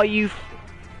 Oh, you...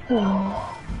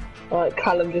 Alright,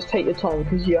 Callum, just take your time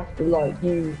because you have to, like,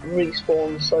 you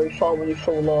respawn so far when you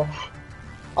fall off.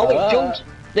 Oh, wait, jumped.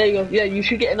 There you go. Yeah, you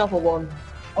should get another one.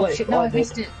 Oh Wait, shit, no, I right,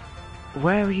 missed it.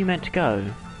 Where are you meant to go?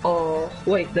 Oh,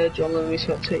 wait there, John, let me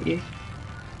spectate you.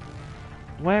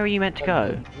 Where are you meant to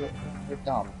go? You're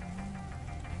dumb.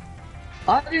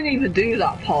 I didn't even do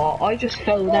that part. I just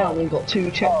fell down and got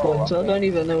 2 checkpoints. okay. I don't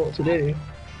even know what to do.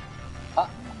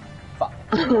 Fuck.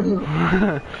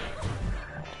 Oh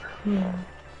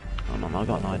no, I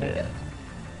got an idea.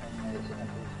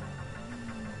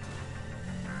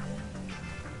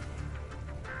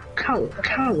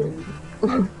 Callum.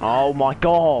 Oh my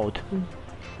God.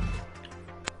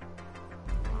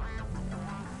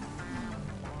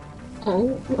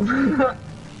 Oh.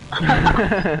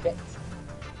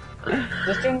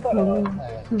 Just didn't got No.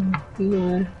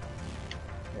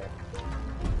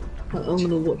 I'm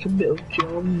gonna watch a bit of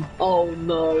John. Oh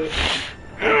no.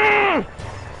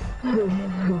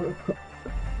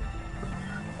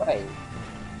 Wait.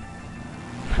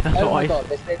 That's Oh what my I... god,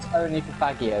 this bit's only for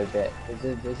Fagio bit.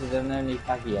 This is an only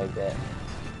Fagio bit.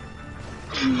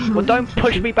 Well, don't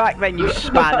push me back then, you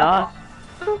spanner.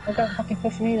 Oh, don't fucking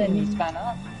push me then, you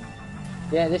spanner.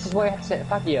 Yeah, this is why you have to set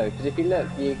Fagio, because if you look,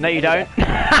 you... No, you don't.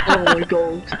 Oh my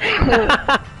god.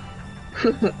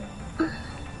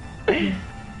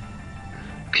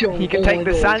 John, You can oh take my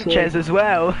the God, Sanchez sorry. as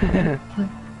well.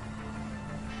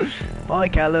 Bye,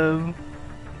 Callum.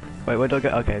 Wait, where do I go?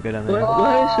 Okay, I'll go down there.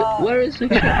 Where is the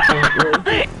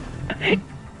checkpoint?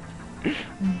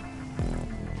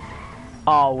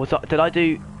 Oh, was that, did I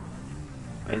do...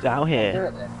 Is it out Do here?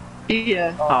 it then.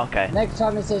 Yeah. Oh, okay. Next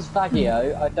time it says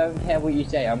Fagio, I don't care what you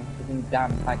say, I'm fucking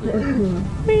damn Fagio.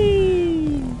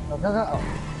 Whee! Oh, go, go, oh.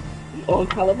 Oh,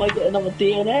 Callum, I get another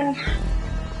DNF.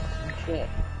 Shit.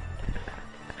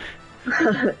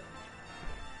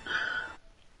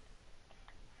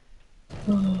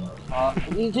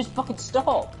 You just fucking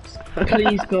stopped.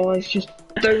 Please, guys, just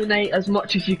donate as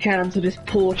much as you can to this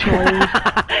poor child.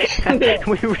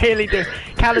 We really do.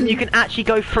 Callum, you can actually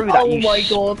go through that, Oh you my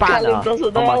God, spanner. Callum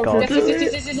doesn't know Oh my how God. to do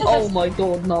it. Oh my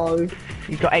God, no.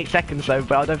 He's got 8 seconds though,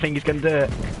 but I don't think he's going to do it.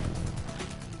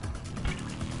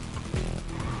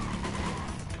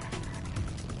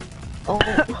 Oh.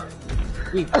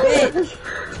 You bitch!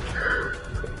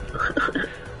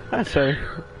 That's so...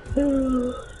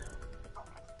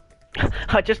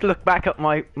 I just look back at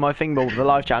my thingball with the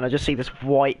live chat and I just see this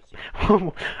white...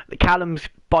 Callum's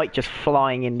bike just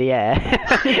flying in the air.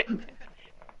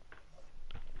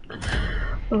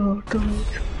 Oh God.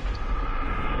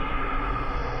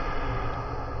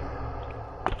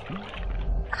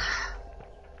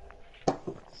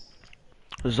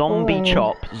 Zombie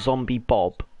chop, zombie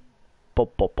bob. Bob,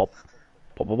 bob, bob.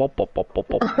 Bob, bob, bob, bob, bob,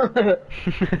 bob.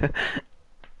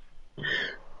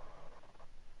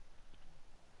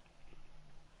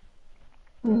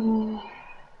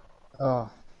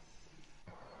 Oh.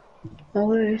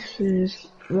 Oh, this is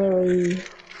very...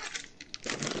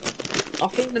 I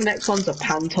think the next one's a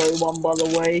Panto one, by the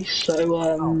way, so,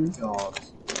 God.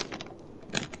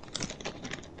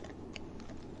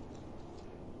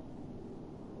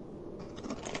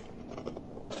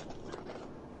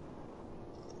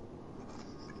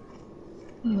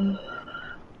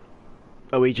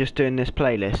 Are we just doing this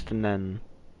playlist and then...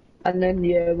 and then,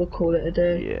 yeah, we'll call it a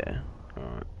day. Yeah,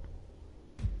 alright.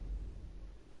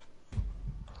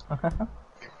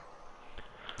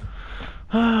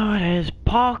 Oh, it is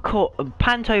parkour,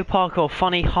 Panto parkour,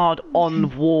 funny hard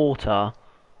on water.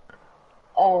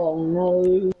 Oh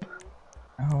no.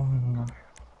 Oh no.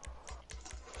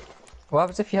 What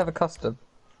happens if you have a custom?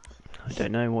 I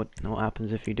don't know what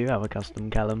happens if you do have a custom,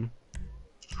 Callum.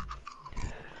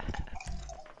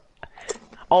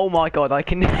 Oh my god, I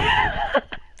can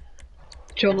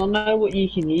John, I know what you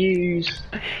can use.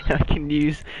 I can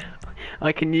use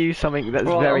something that's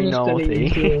Right, very I'm just gonna naughty.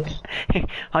 use this.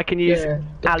 I can use Yeah,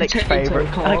 the Alex's potato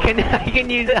favourite. car. I can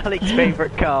use Alex's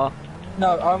favourite car.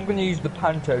 No, I'm gonna use the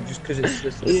Panto just because it's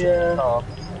just a Yeah. sick car.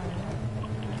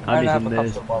 I'm And I have using a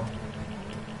this. custom one.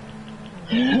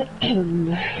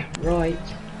 Right.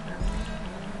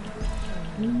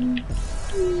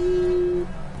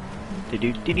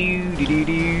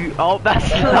 Do-do-do-do-do-do-do. Oh, that's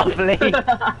lovely.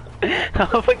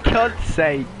 Oh, for God's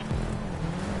sake.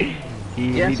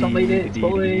 Yes, I made it,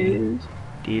 boys.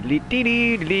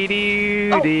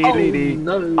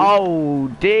 No. Oh,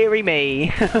 dearie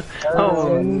me.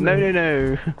 Oh,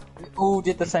 no. We all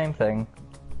did the same thing.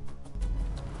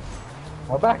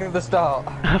 We're back at the start.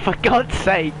 For God's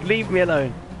sake, leave me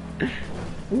alone.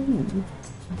 Ooh.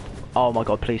 Oh my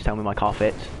god, please tell me my car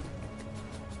fits.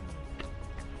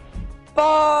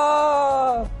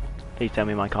 Ah! Please tell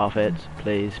me my car fits.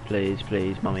 Please,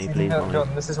 mummy, please, No, mummy.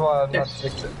 John, this is why I'm Yes.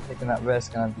 not taking that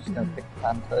risk and I'm just gonna pick the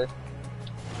Panto.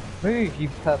 Move, you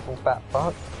purple fat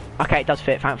fuck. Okay, it does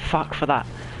fit, thank fuck for that.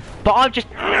 But I'm just...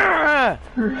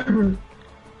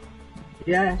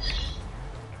 Yes.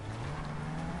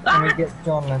 Let me get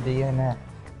John a DNF.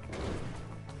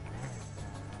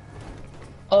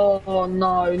 Oh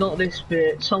no, not this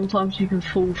bit. Sometimes you can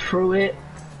fall through it.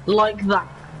 Like that.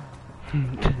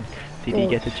 Did he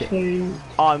get a chip?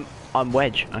 I'm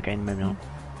wedge. Okay, maybe not.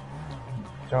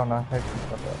 John, I hope you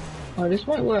got that. Oh, this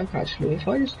might work actually. If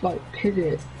I just like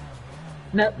pivot.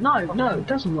 No, it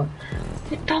doesn't work.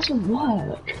 It doesn't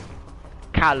work.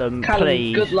 Callum, Callum,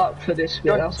 please. good luck for this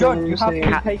bit. That's John, all I'm you have saying.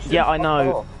 to patience. Yeah, I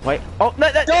know. Wait. Oh, no.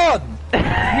 John!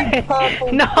 You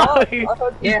purple No! fuck! I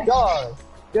thought you Yes. died.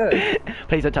 Good.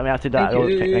 Please don't tell me how to do that. Thank I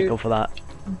was you. technical for that.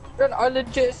 John, I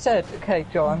legit said, okay,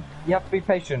 John, you have to be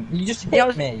patient. You just hit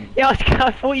Yeah, me. I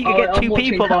thought you could get I'm two watching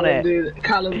people on Callum it. do that.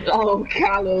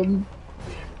 Callum.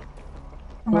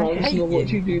 I Right, I'm just hate gonna watch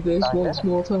you do this I once hate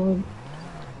more time.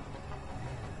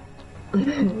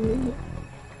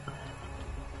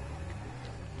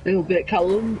 Little bit,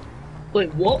 Callum.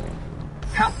 Wait, what?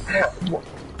 What?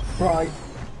 Right.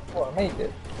 What, I made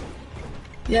it?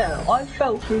 Yeah, I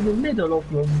fell through the middle of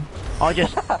them. I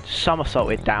just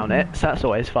somersaulted down it, so that's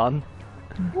always fun.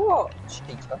 What?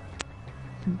 Cheater.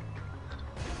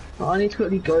 I need to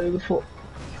quickly go before.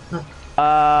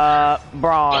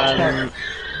 Brian.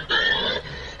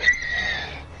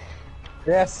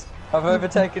 Yes, I've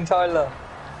overtaken Tyler.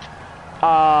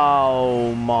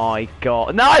 Oh my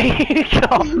god. No, you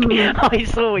can't. I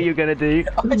saw what you were gonna do.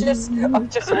 I just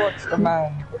watched a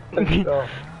man push it off.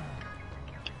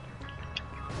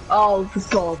 Oh, for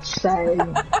God's sake.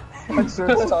 I saw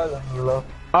Tyler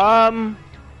laugh.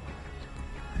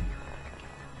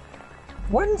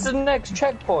 When's the next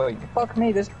checkpoint? Fuck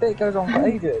me, this bit goes on for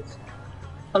ages.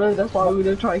 I know, that's why I'm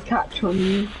gonna try and catch on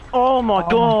you. Oh my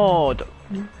god.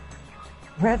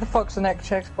 Where the fuck's the next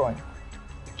checkpoint?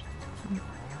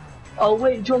 Oh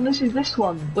wait, John, this is this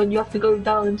one, when you have to go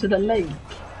down into the lake.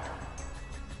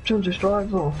 John just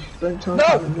drives off. Don't tell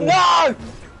Callum this.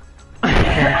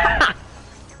 No!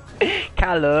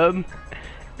 Callum,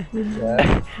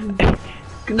 Yeah.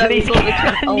 No, please we got the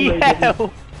can oh, you no, didn't.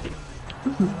 help?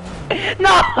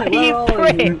 No, Where you are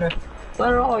prick!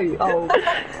 Where are you? Oh.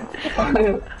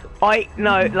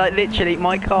 No, like literally,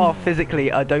 my car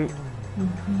physically, I don't.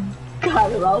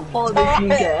 Callum, how far did you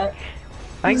get?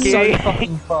 Thank So you.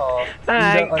 fucking far. You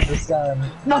Thanks. don't understand.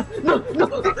 No.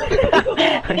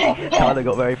 Tyler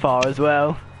got very far as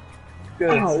well.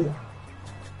 Good. Ow.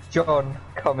 John,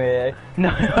 come here. No,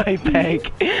 I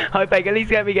beg. I beg, at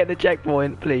least let me get the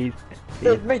checkpoint, please.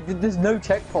 Mate, there's no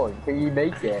checkpoint. Can you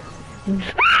make it?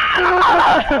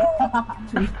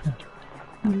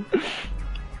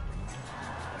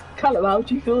 Callum, how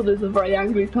do you feel there's a very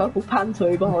angry purple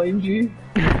panto behind you?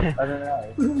 I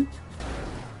don't know.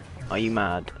 Are you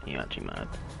mad? Are you actually mad?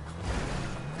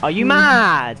 Are you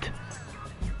mad?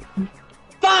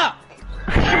 Fuck!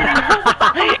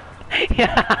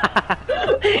 Yeah.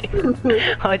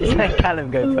 I just let Callum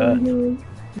go first.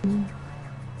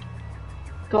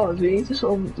 Guys, we need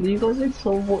to you guys need to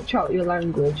sort of watch out your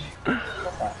language.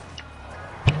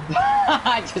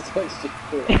 I just watched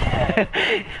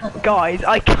it. Guys,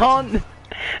 I can't.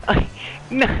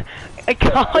 No, I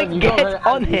can't get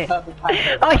on it.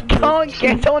 I can't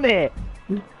get on it.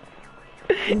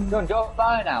 John, you're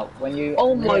fine out when you.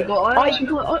 Oh my god, I actually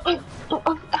Do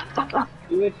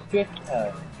a drift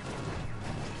turn.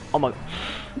 Oh my.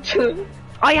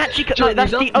 I actually could. No,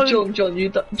 that's the only. John, you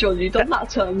done that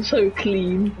turn so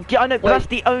clean. Yeah, I know, but that's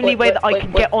the only way that I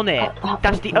can get on it.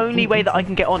 That's the only way that I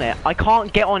can get on it. I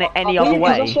can't get on it any other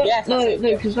way. Yes, no,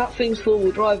 because that thing's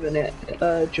four-wheel driving it,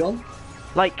 John.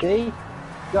 Like. See?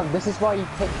 John, this is why you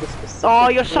pick the specific. Oh,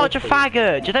 you're such a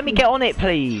faggot. Just let me get on it,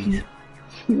 please.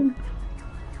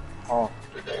 Oh.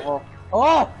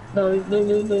 Oh! No.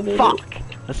 Fuck.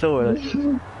 I saw it.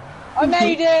 I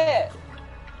made it!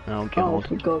 Oh Oh, god.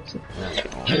 for God's sake.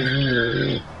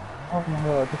 Oh my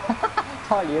god.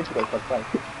 Entirely into it, but like.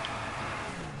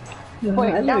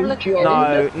 Wait, now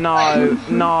look-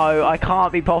 No, I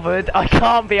can't be bothered. I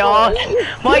can't be asked.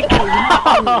 My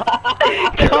car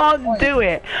can't do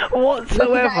it Looking at it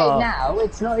whatsoever. now,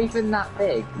 it's not even that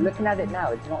big. Looking at it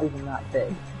now, it's not even that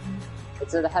big.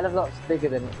 It's a hell of a lot bigger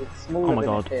than it's smaller Oh my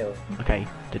than god. it feels. Okay.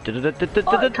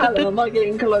 Alright, Callum, I'm not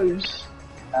getting close.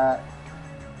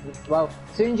 Well,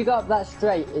 as soon as you go up that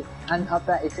straight, and up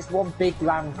there, it's just one big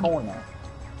round corner.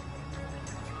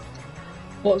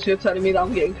 What, so you're telling me that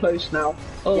I'm getting close now?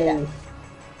 Oh. Yeah.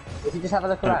 If you just have a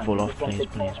look Don't around. fall off, it's one please, big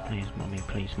please, corner. please, mummy,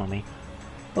 please, mummy.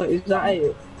 Wait, is that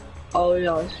it? Oh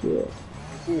yeah, I see it.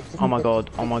 It's just Oh my a god,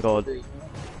 big oh my god. street.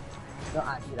 It's not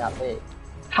actually that big.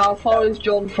 How far is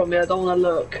John from me? I don't want to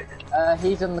look.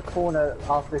 He's on the corner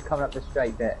after coming up the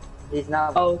straight bit. He's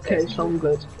now. Oh, okay, so I'm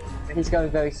good. He's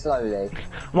going very slowly.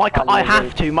 My car, I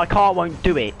have to, my car won't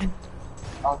do it.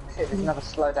 Oh shit, there's another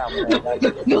slowdown there.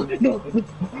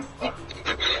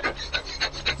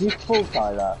 Did you fall,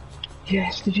 Tyler?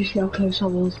 Yes, did you see how close I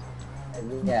was?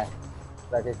 Yeah.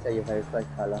 I did say you're very close,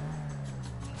 Tyler.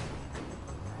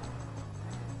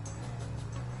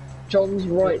 John's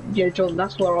right. Yeah, John,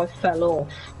 that's where I fell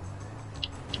off.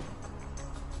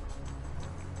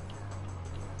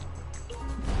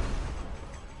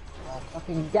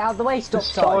 Fucking get out of the way, stop,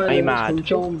 The Tyler! Are you silence from mad?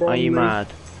 John Are you Bromley. mad?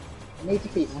 I need to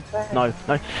keep my friend. No,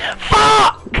 no.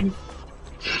 Fuck!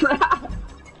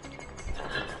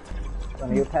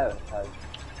 One of your parents, though.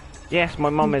 Yes, my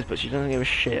mum is, but she doesn't give a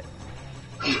shit.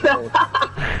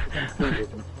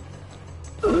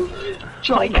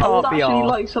 John, I I can't would be actually arsed.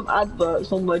 like some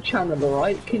adverts on my channel,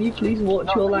 alright? Can you please watch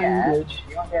Not your yet. language?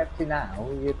 You won't be able to now.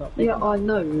 You're not big Yeah, enough. I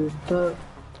know, but...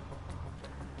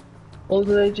 Or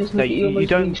do they just No, look at your you most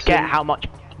don't recent? get how much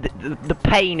the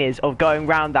pain is of going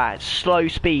round that at slow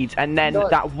speeds and then No,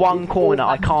 that one you corner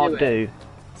I have to can't do do.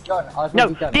 John, I've No,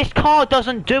 already done this it. car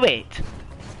doesn't do it.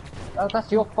 Oh,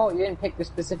 that's your fault. You didn't pick the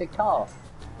specific car.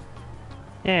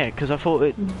 Yeah, because I thought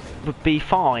it would be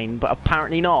fine, but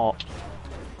apparently not.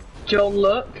 John,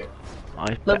 look.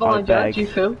 I Look behind you, how beg. do you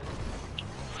feel?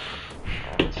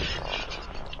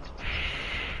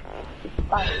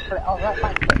 Backflip. Oh, that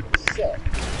backflip is sick.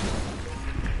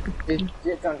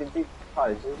 John, did you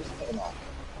pose? You just hit him off.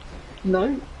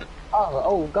 No?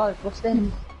 Oh, guys, what's this?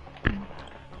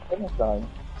 Finish line.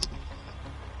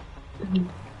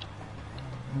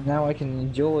 Now I can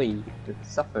enjoy the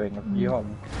suffering of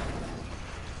John.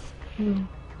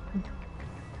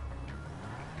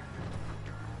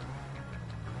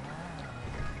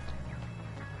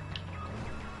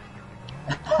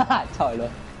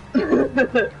 Tyler.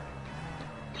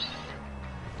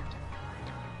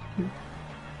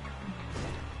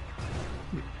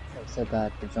 Not so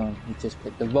bad for John, he just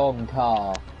picked the wrong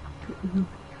car.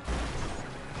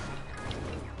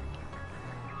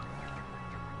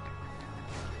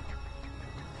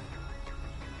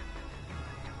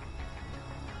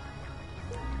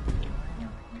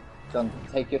 John,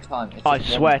 take your time. It's I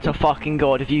just swear one to fucking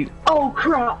God, if you... Oh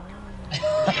crap!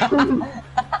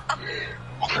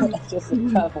 It's just a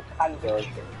purple candle.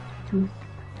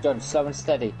 John, slow and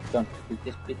steady. John,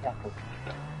 just be careful.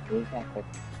 Be careful.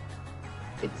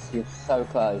 You're so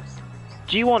close.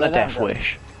 Do you want a Slow down, death John.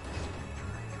 wish?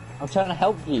 I'm trying to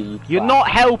help you. You're twat. not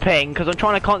helping, because I'm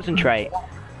trying to concentrate.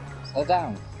 Slow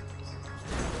down.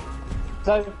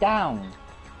 Slow down.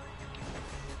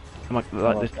 Oh my,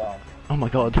 like this. God. Oh my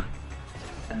God.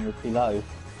 And you're below.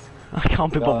 I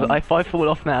can't be Go bothered. on. If I fall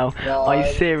off now, Go I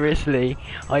on. seriously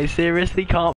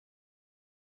can't.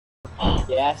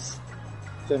 Yes.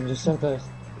 John, you're so close.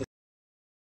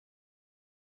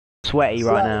 Sweaty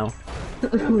right now.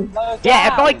 Slow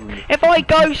Yeah, down. if I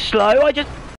go slow, I just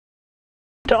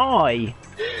die.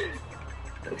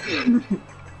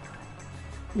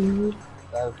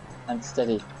 Slow and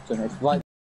steady. John, it's right.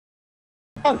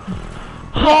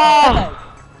 Ah!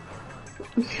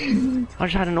 I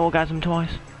just had an orgasm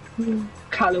twice.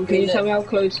 Callum, can you tell me how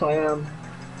close I am?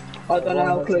 I don't know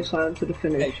how close I am to the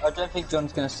finish. I don't think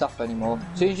John's going to suffer anymore.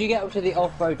 As soon as you get up to the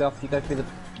off-road after you go through the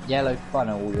yellow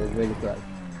funnel, you're really close.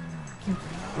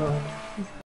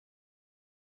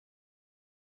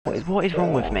 What is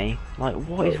wrong with me? Like,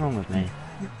 what is wrong with me?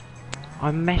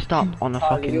 I messed up on a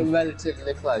Tyler, you're fucking...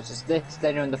 relatively close. It's this,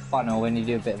 then you're in the funnel when you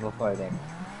do a bit of off-roading.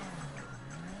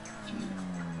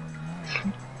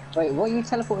 Wait, what are you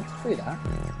teleported through that?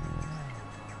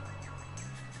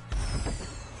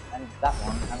 And that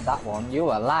one, and that one. You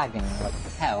are lagging like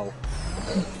hell.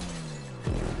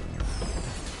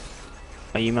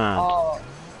 Are you mad? Oh,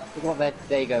 I forgot that.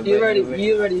 There you go. You bro, ready?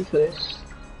 You ready for this?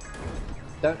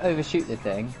 Don't overshoot the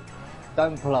thing.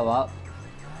 Don't blow up.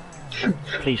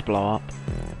 Please blow up.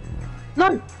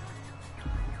 No.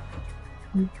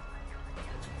 Right,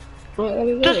 there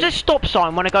we go. Does this stop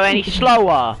sign want to go any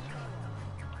slower?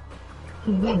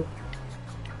 Oh,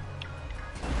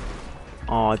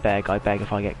 I beg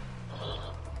if I get...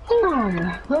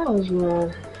 Ah, that was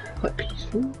quite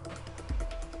peaceful.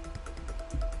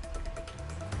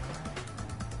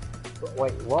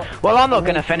 Wait, what? Well, I'm not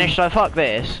gonna finish, so fuck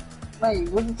this. Wait,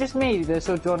 was it just me that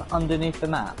saw John underneath the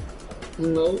map?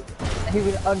 No. He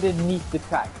was underneath the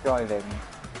track driving.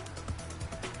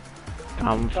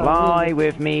 Come fly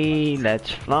with me, let's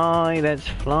fly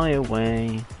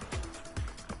away.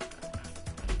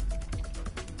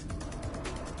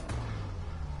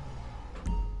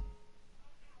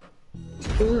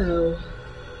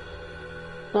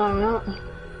 Wow.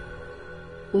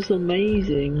 That was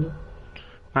amazing.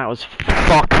 That was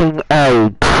fucking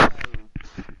old.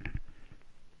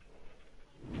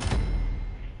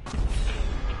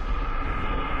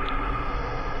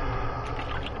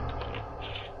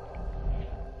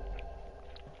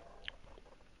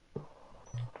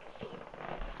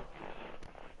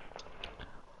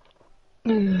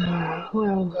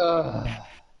 Well,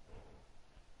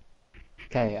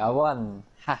 Okay, I won.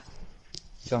 Ha!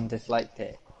 John disliked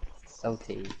it.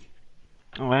 Salty.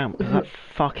 Oh wow, because that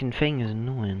fucking thing is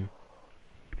annoying.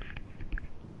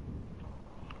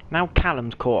 Now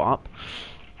Callum's caught up.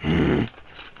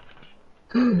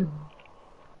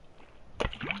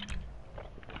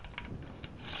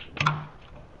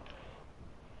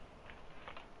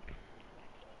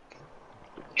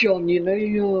 John, you know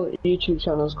your YouTube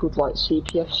channel is called like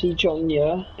CPFC John,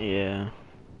 yeah? Yeah.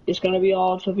 It's gonna be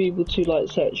hard for people to like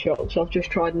search you up, because I've just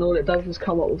tried and all it does is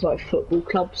come up with like football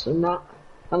clubs and that,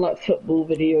 and like football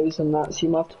videos and that, so you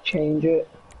might have to change it.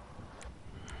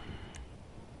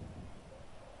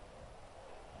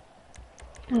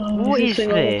 What is Sing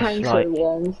on the this? Panto Like,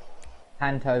 one.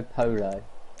 Panto Polo.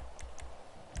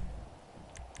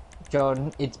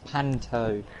 John, it's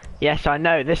Panto. yes, I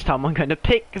know. This time I'm going to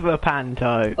pick the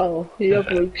Panto. Oh, you have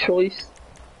no choice.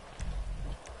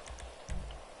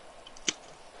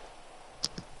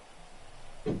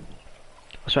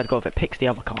 I swear to God, if it picks the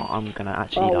other car, I'm gonna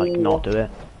actually like not do it.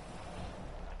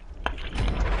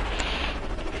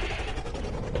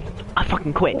 I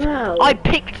fucking quit. Wow. I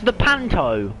picked the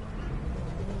Panto.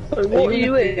 So what are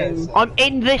you in? I'm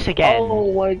in this again.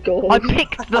 Oh my god. I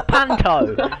picked the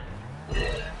Panto.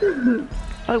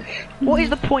 Oh, what is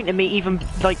the point of me even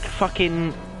like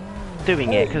fucking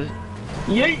doing it? Because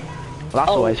Yeet! well,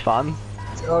 that's always fun.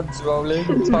 John's rolling.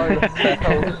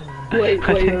 Wait,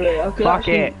 I could Fuck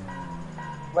actually... it.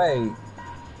 Wait.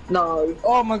 No.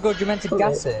 Oh my god, you meant to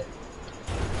gas it.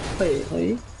 Wait.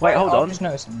 Wait, hold I'm on. just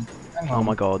noticing. Hang Oh on.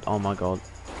 my god. Oh my god.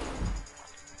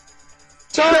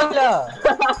 Tyler!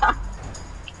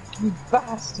 You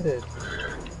bastard!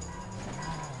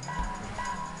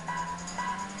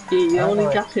 Yeah, you Oh, only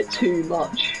right. gas it too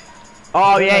much.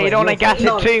 Oh yeah, you wait, don't want to you're- gas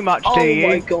No. it too much, do Oh you?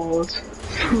 my god.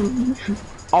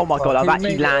 Oh my god, Well, I've who actually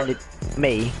made it? landed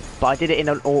me, but I did it in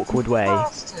an awkward way.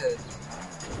 Bastard!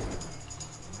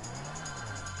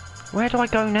 Where do I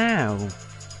go now?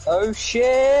 Oh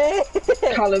shit!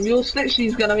 Callum, your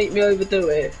snitchy's gonna make me overdo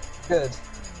it. Good.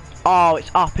 Oh, it's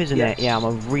up, isn't Yes. it? Yeah, I'm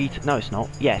a No, it's not.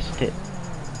 Yes, it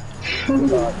is.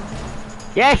 Right.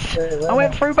 Yes! Yeah, I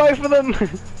went through both of them!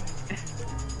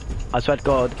 I swear to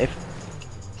God, if...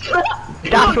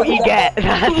 That's what you get!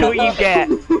 That's what you get!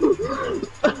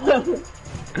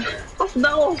 That's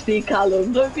nasty,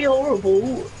 Callum. Don't be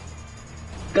horrible.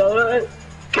 Go.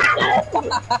 Callum!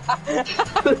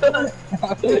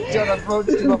 John, I've rolled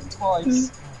you off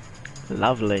twice.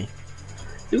 Lovely.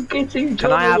 You're getting Can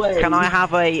John away. I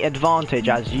have a advantage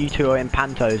as you two are in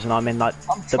Pantos and I'm in like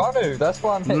I'm the trying to, that's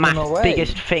why I'm hitting him away.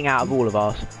 biggest thing out of all of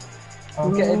us?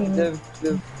 I'm getting the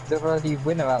bloody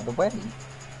winner out of the way.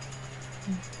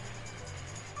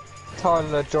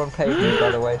 Tyler, John paid me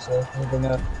by the way, so I'm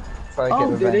gonna try to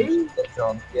Oh, get did revenge. he? Get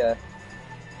John, yeah.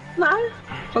 No.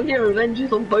 I'll get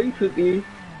revenges on both of you.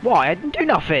 Why? I didn't do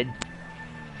nothing.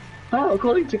 Oh,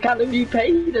 according to Callum, you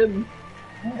paid him.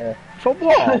 Yeah. For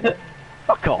what?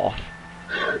 Fuck off.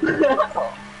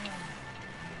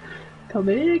 Come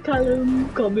here, Callum.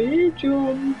 Come here,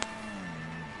 John.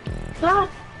 Ah!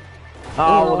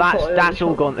 Oh, I thought that's it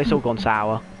all was gone. It's all gone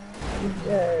sour.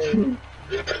 Yay.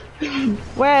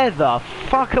 Where the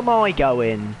fuck am I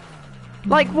going?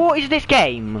 Like, what is this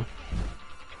game?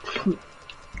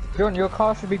 John, your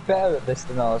car should be better at this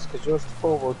than ours, because yours is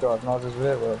four-wheel drive and ours is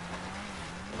rear-wheel.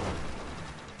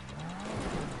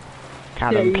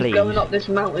 Callum, Yeah, he's please. going up this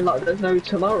mountain like there's no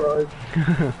tomorrow.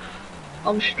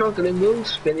 I'm struggling, wheel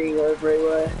spinning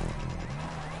everywhere.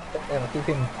 Damn, I keep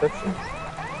hitting bushes.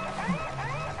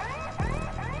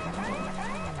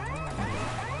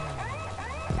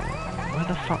 Where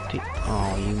the fuck did?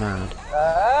 Oh, you mad?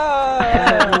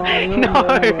 Ah! No.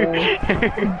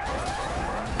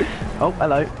 Oh,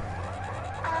 hello.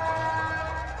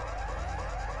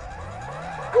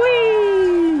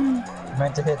 Whee!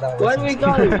 Meant to hit that Where do we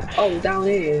go? Oh, down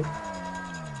here.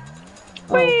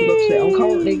 Oh, for God's sake, I'm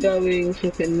currently going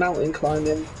flipping mountain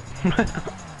climbing.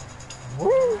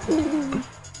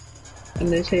 And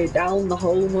there's here down the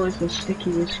hole, nice and sticky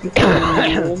and slippery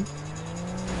and warm.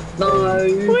 No!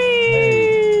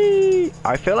 Whee!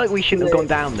 I feel like we shouldn't have gone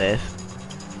down this.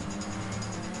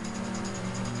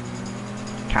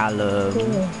 Callum.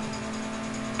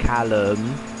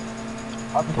 Callum.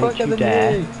 I'm Don't quicker you than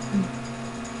dare. you!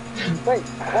 Wait,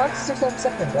 why is it 6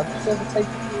 seconds? I'm just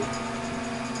overtaking you.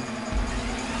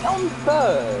 On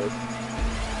third!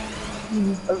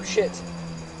 Oh shit.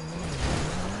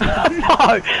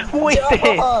 No! What is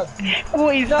this? God!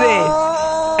 What is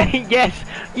No! this? Yes!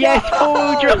 Yes!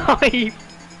 Full drive! I'm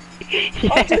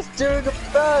Yes! just doing a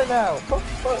burnout! For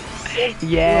fuck's sake.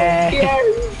 Yeah!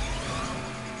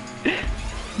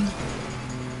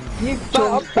 You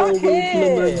John I'm back forward,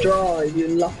 lemon here! drive, you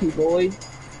lucky boy.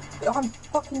 I'm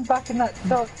fucking back in that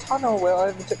dark tunnel where I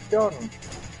overtook John.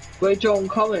 Where John,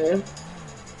 come here.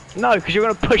 No, because you're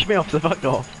gonna push me off the fuck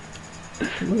off.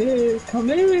 Come here, come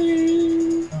here.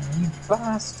 Oh, you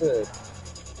bastard.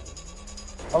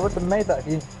 I would have made that if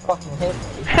you didn't fucking hit me.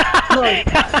 No,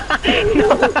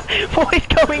 what is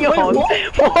going on? What?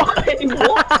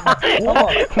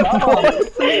 Come on.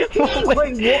 Wait, what?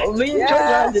 Me and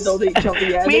John landed on each other,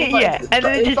 yeah? Yeah, and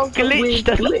then it It's just like a weird glitched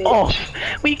us glitch. off.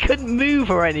 We couldn't move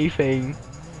or anything.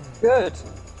 Good.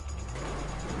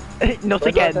 Not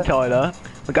Where's again, that? Tyler.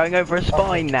 We're going over a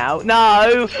spine now.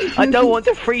 No, I don't want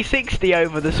to 360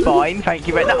 over the spine. Thank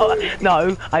you very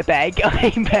no, I beg. I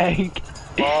beg.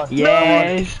 Come on.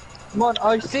 Yes. Come on,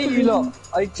 I see you lot.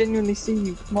 I genuinely see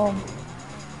you. Come on.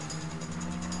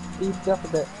 Speed up a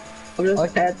bit. I'm just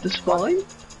Okay. at the spine.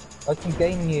 I can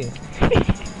gain you.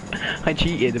 I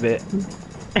cheated a bit.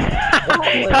 Wow.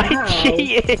 I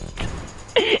cheated.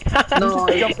 No.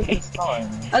 Jump in this time.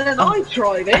 And then I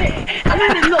tried it, and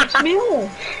then it knocks me off.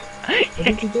 What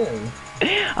did you do?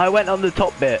 I went on the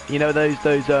top bit. You know those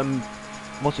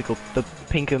what's it called? The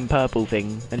pink and purple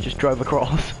thing, and just drove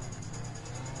across.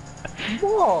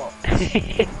 What?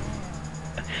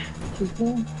 She's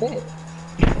being fit.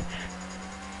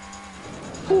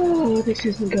 Oh, this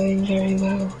isn't going very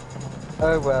well.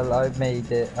 Oh well, I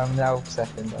made it. I'm now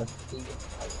second. I beat it.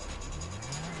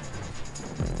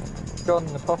 John,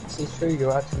 the prophecy's true.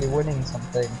 You're actually winning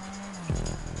something.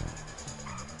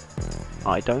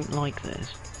 I don't like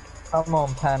this. Come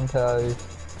on, Panto.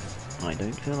 I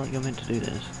don't feel like you're meant to do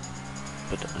this.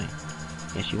 But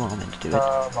yes, you are meant to do it.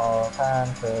 Come on,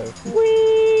 Panto.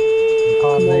 You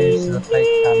can't lose to the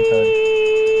fake Panto.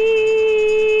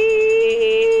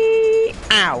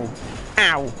 Ow!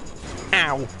 Ow!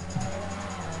 Ow!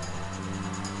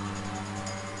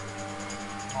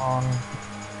 Come on.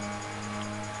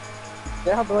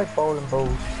 Get out the way, bowling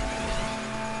balls.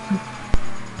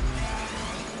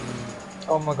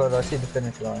 Oh my god, I see the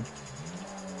finish line.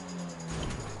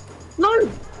 No!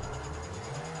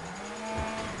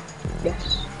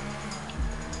 Yes.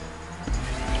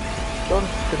 John's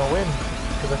gonna win,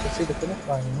 because I can see the finish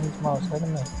line and he's miles ahead of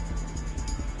me.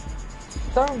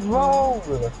 Don't roll!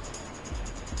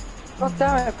 God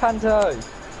damn it, Panto!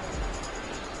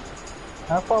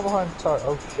 How far behind Ty?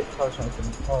 Oh shit, Ty's not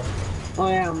even far.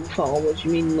 I am far, what do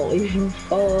you mean not even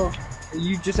far?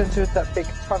 You just entered that big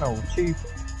tunnel, tube.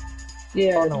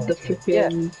 Yeah, Tunnel. the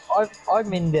flipping...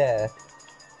 I'm in there.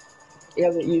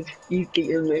 Yeah, but you've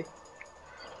beaten me.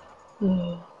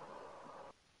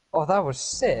 Oh, that was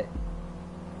sick.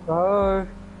 Oh.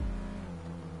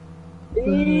 If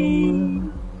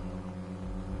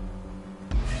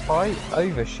I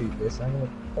overshoot this, I'm gonna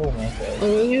kill myself. I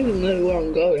don't even know where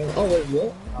I'm going. Oh wait,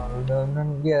 what? Oh,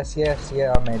 no, yes, yeah,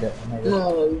 I made it,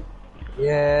 No.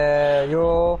 Yeah,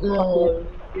 you're No.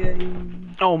 fucking...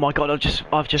 Oh my god! I've just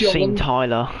John. seen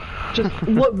Tyler. Just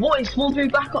what? What is supposed to be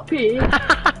back up here?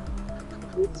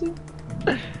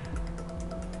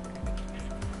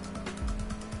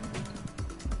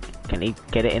 Can he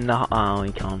get it in the... Oh,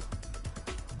 he can't.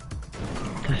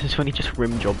 This is when he just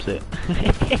rim jobs it.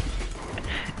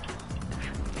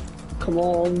 Come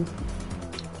on.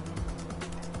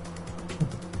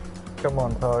 Come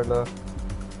on, Tyler.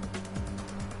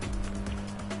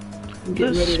 I'm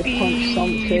getting ready to punch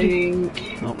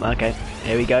something. Oh, okay.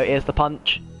 Here we go. Here's the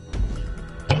punch.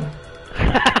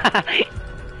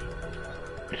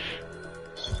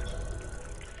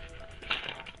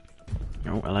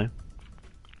 Oh, hello.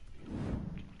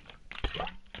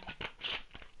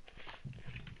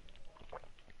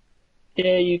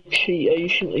 Yeah, you cheater. You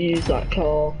shouldn't have used that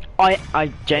car.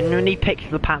 I genuinely picked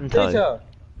the Panto. Peter!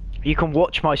 You can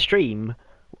watch my stream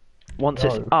once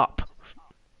it's No. up.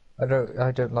 I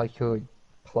don't like your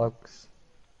plugs.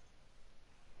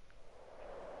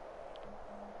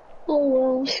 Oh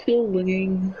well, still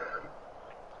winning.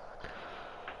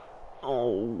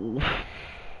 Oh.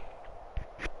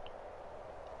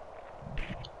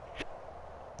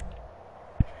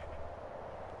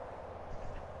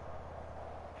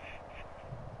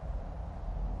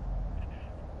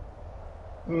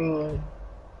 Right.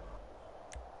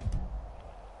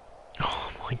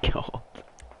 Oh my god.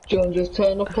 John, just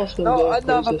turn off custom No, vehicles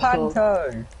another this time.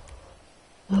 Panto!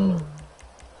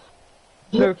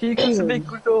 No, can you custom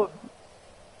vehicles on?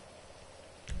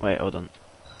 Wait, hold on.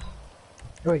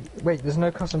 Wait, there's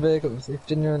no custom vehicles. They've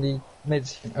genuinely made it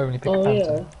so you can only pick a Oh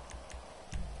Panto. yeah.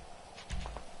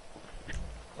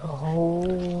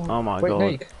 Oh. Oh my Wait, god. no,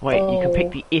 you Wait, you can Oh.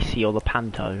 pick the Issy or the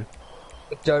Panto.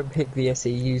 don't pick the SE,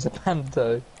 use a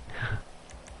Panto.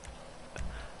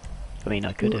 I mean,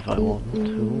 I could if I want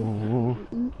to.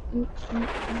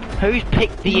 Who's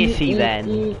picked the Issy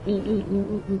then?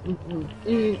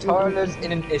 Tyler's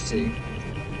in an issue.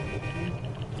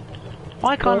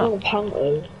 Why can't I? Oh,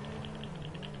 Panto.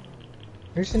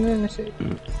 Who's in an issue?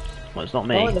 Well, it's not Oh,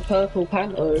 me. the purple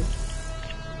Panto.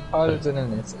 Tyler's in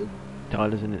an issue.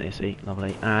 Tyler's in an Issy.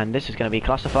 Lovely. And this is going to be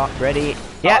clusterfuck. Ready?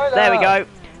 Yep, there we Tyler! go.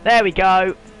 There we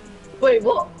go. Wait,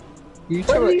 what? You two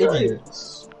Where are are you going?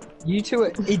 idiots. You two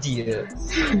are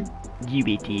idiots. You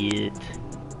idiot.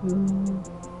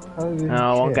 Holy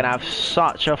Oh, I'm shit. going to have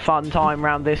such a fun time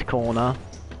round this corner.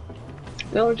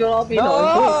 No, John, I'll be nice.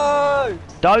 No!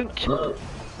 Don't.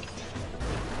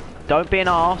 Don't be an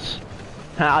arse.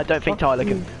 I don't think Tyler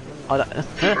can. I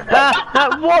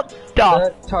don't. What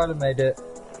the? Tyler made it.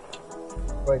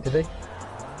 Wait, did he?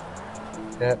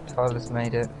 Yep, Tyler's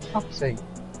made it. Fuck's sake.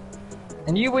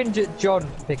 And you whinge at John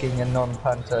for picking a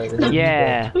non-Panto. and then you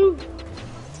Yeah. don't.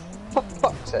 For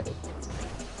fuck's sake.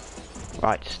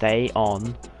 Right, stay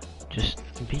on. Just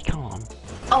be calm.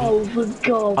 Oh, for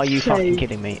God's Are you sake. fucking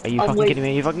kidding me? Are you I'm fucking wait- kidding me?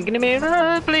 Are you fucking kidding me?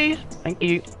 Please. Thank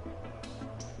you.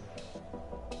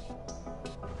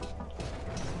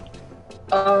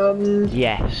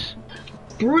 Yes.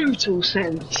 Brutal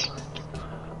sense.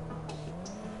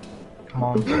 Come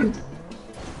on.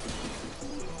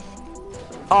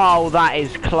 Oh, that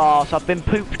is class. I've been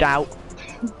pooped out.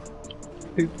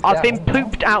 I've been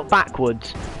pooped out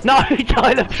backwards. No,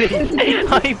 Tyler, please.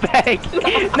 I beg.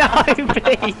 No,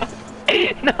 please.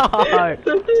 No.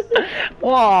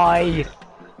 Why?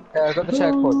 Yeah, I got the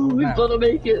checkpoint. We've now. got to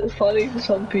make it funny for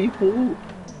some people.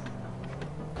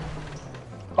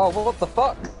 Oh, what the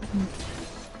fuck?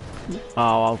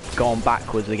 Oh, I've gone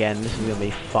backwards again. This is gonna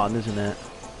be fun, isn't it?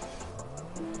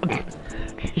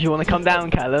 You wanna come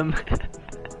down, Callum?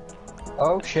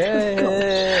 Oh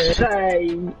shit!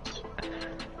 Say.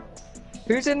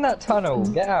 Who's in that tunnel?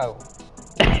 Get out!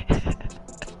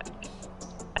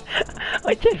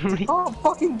 I generally. Can't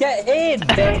fucking get in!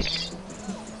 Yes.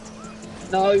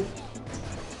 No.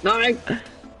 No.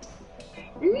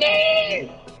 No.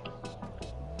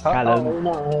 Callum. Oh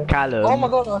no. Callum. Oh my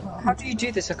god, how do you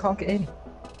do this? I can't get in.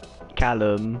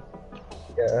 Callum.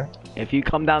 Yeah. If you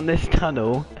come down this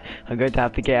tunnel, I'm going to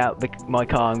have to get out my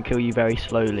car and kill you very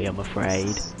slowly, I'm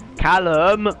afraid.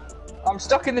 Callum! I'm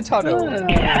stuck in the tunnel.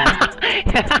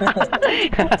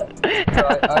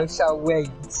 Right, I shall wait.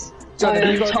 John, I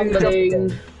have you am got to do the jump tumbling.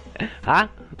 again? Huh?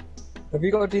 Have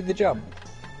you got to do the jump?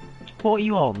 What are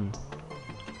you on?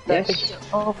 Yes.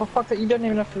 Oh, for fuck's sake, you don't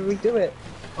even have to redo it.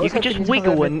 I You was can hoping just you'd have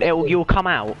wiggle a and bit- you'll come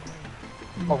out.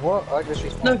 Oh, what? I just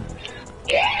respawned. No.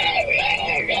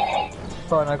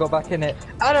 Fine, I got back in it.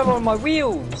 And I'm on my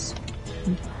wheels!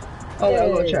 Oh, yeah, I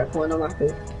got a Yay. checkpoint, I'm happy.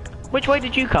 Which way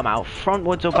did you come out?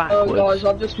 Frontwards or Oh, backwards? guys,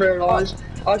 I've just realised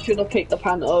I should have picked the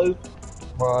Panto.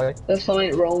 Why? There's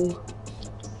something wrong.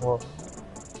 What?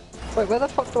 Wait, where the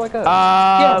fuck do I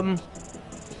go?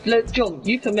 Look, John,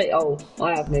 you can make. Oh,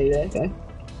 I have me there, okay.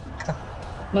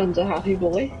 Man's a happy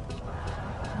boy.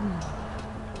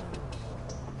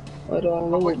 Where do I oh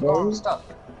go, wait, bro? I'm stuck.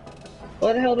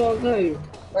 Where the hell do I go?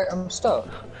 Wait, I'm stuck.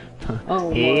 Oh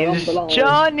my, Here's I'm blind.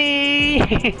 Johnny!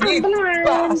 I'm blind.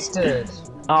 Bastard!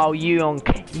 Oh, you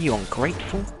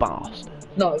ungrateful bastard.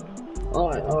 No.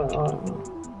 Alright.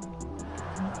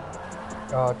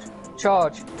 Charge.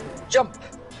 Charge! Jump!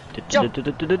 Jump! Oh,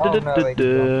 no, he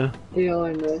can Yeah,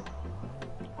 I know.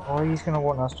 Oh, he's gonna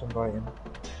want us to invite him.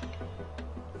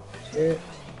 Shit.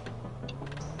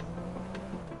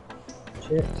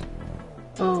 Shit.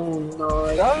 Oh no.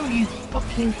 Oh, you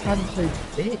fucking cancer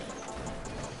bitch!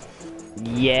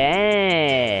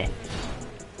 Yeah!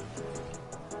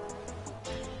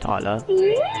 Tyler,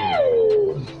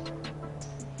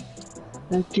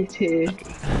 Now get here.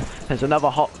 there's another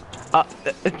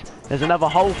there's another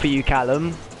hole for you,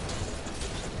 Callum.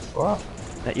 What?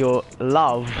 That your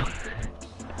love.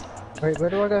 Wait, where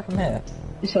do I go from here?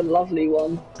 It's a lovely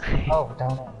one. Oh,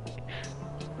 down there.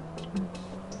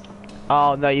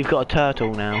 Oh no, you've got a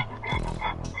turtle now.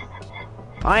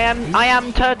 I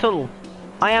am turtle.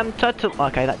 I am turtle.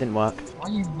 Okay, that didn't work. Why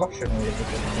are you rushing all of a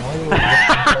sudden?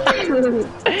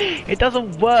 Why are you It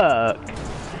doesn't work.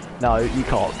 No, you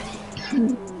can't.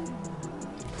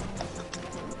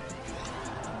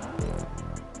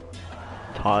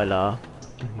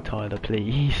 Tyler,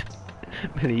 please,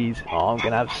 please. Oh, I'm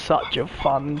gonna have such a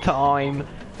fun time.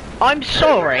 I'm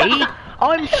sorry.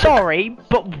 I'm sorry,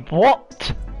 but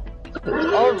what?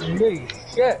 Holy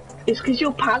shit! It's because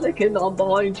you're panicking that I'm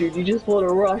behind you and you just want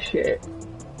to rush it.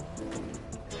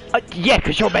 Yeah,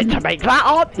 because you're meant to make that,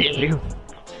 aren't you?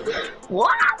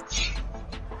 What?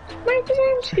 Wait,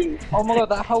 Nancy. Oh my god,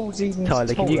 that hole's even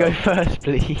Tyler, can you taller. go first,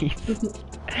 please?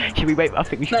 Should we wait? I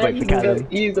think we should No, wait you for can Callum. go.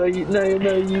 You go. No,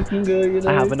 you can go. You know.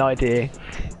 I have an idea.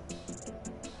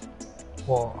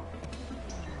 What?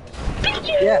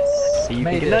 Yes! So you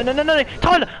made can... it. No,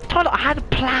 Tyler, I had a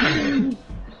plan.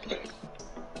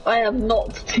 I am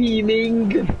not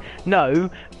teaming. No,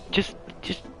 just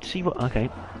see what. Okay.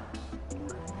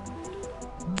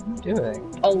 What are you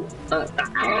doing? Oh.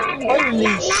 Holy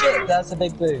shit, that's a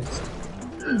big boost.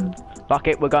 Fuck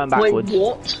it, we're going Wait, backwards.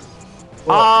 what?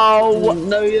 Oh!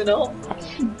 No, you're not.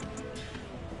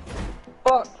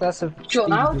 Fuck, that's a John,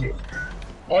 speed how boost. did...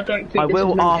 I don't think I this will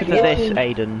is meant to after be this, on.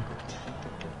 Aiden.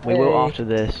 We will Hey. after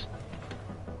this.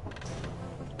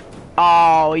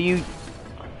 Oh, you.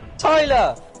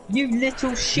 Tyler! You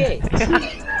little shit!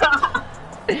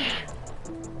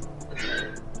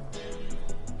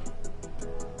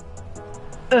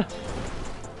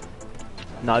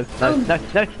 No. Oh my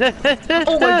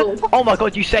god. Oh my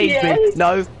god, you saved me. Yes.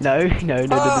 No.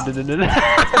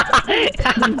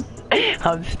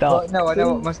 I'm stuck. No, I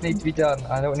know what must need to be done.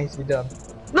 I know what needs to be done.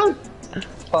 No.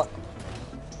 Fuck.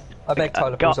 I beg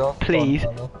Tyler, God, pulls off. please. Go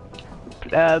on,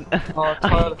 Tyler. Oh,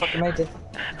 Tyler fucking made it.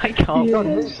 I can't.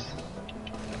 Yes.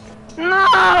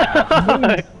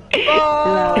 No!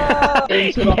 Oh!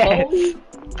 Into the Yes.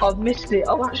 hole. I've missed it.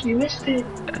 I've actually missed it.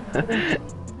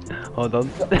 Hold on.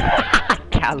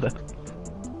 Callum.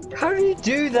 How do you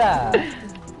do that?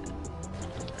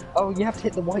 Oh, you have to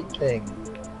hit the white thing.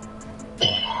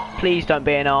 Please don't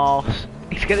be an arse.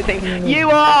 He's gonna think, you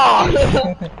arse!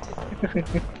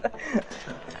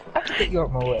 Get you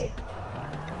out my way.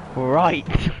 Right.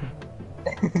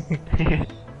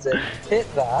 So, hit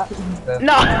that. Then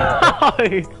No!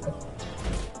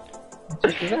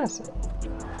 just reverse it.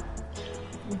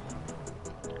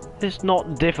 It's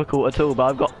not difficult at all, but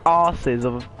I've got arses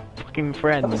of fucking That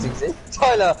friends. doesn't exist.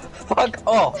 Tyler, fuck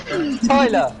off!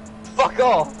 Tyler, fuck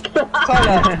off!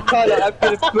 Tyler, I'm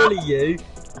gonna bully you.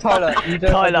 Tyler, you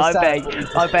don't Tyler, I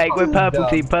understand. beg, we're purple Dumb.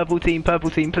 team,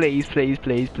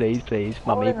 please,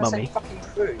 Why mummy. did I say fucking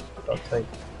crew? For God's sake.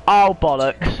 Oh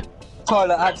bollocks!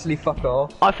 Tyler, actually fuck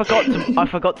off. I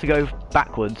forgot to go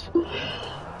backwards.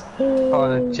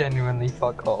 Tyler, genuinely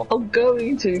fuck off. I'm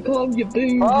going to. Calm your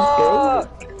boobs, Fuck!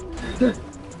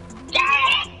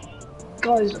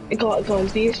 guys.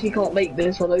 Guys, the issue can't make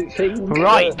this, I don't think.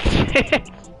 Right.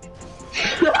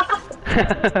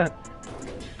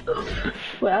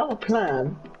 Well, a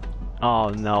plan. Oh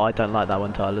no, I don't like that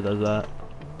when Tyler does that.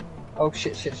 Oh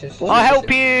shit. I'll help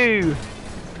you!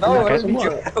 No, Okay. I don't need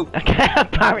your help. Okay,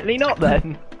 apparently not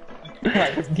then.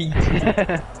 I need you.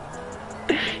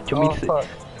 Do you want Oh me to... fuck.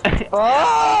 Fuck!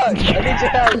 I need your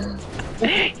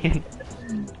help.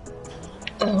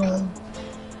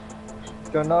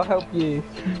 John, I'll help you.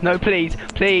 No, please,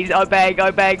 I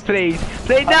beg, please,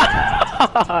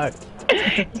 no!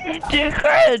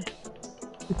 Different!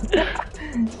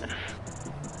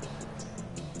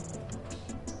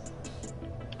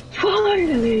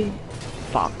 Finally.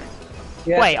 Fuck.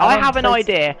 Yes, Wait, I I'm have an face-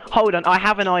 idea. Hold on, I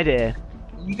have an idea.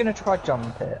 You gonna try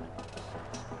jump it?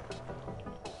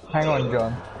 Hang on,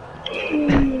 John.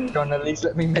 John, at least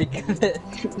let me make it.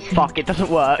 Fuck, it doesn't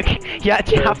work. You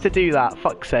actually have to do that,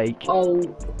 fuck's sake. Oh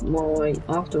my,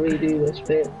 I have to redo this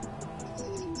bit.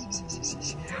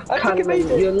 I think I made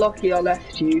Callum, it. you're lucky I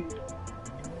left you.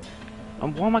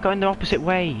 And why am I going the opposite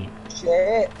way?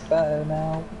 Shit, burn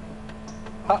out.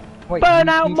 Wait, Burn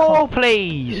you- out you more, can't-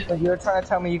 please! You're trying to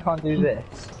tell me you can't do this?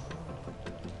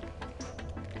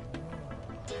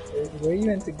 Where are you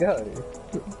meant to go?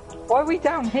 Why are we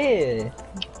down here?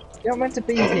 You're not meant to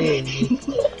be here.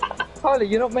 Tyler,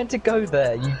 you're not meant to go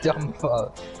there, you dumb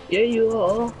fuck. Yeah, you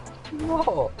are. You're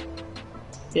not.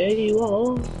 Yeah, you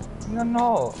are. You're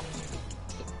not.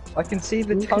 I can see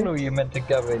the Okay. tunnel you're meant to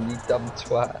go in, you dumb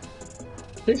twat.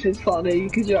 This is funny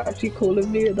because you're actually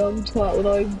calling me a dumb twat when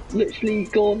I literally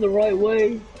go on the right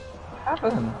way. I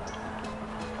haven't.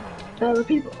 Now the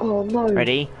people. Oh no.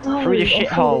 Ready? No, Through the I've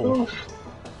fallen shithole. off.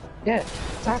 Yeah,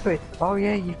 exactly. Oh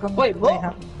yeah, you've gone Wait, the right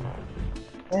what? way.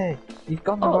 Hey, you've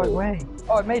gone the Oh. right way.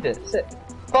 Oh, I made it. Sit.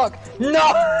 Fuck! No!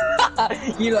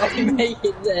 You like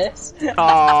making this?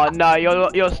 Oh no,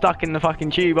 you're stuck in the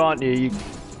fucking tube, aren't you?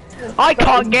 I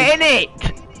can't get in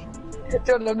it!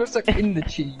 John, I'm not stuck in the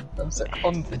tube. I'm stuck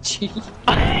on the tube.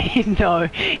 I know,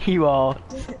 you are.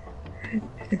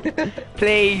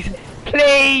 Please,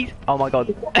 please! Oh my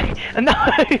god. No!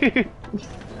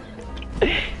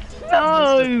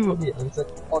 No! I'm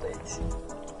stuck on it.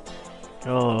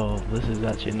 Oh, this is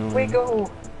actually annoying.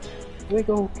 Wiggle!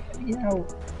 Wiggle! Get me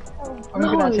out! I'm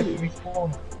No. gonna have to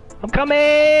respawn. I'm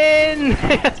coming!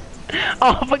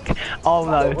 Oh, fuck. Oh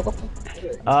no. What the fuck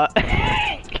are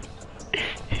you doing?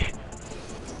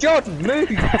 Jordan, move!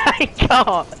 I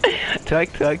can't.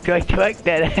 Twerk,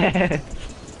 dead ass.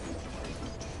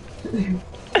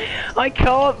 I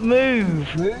can't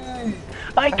move. Move!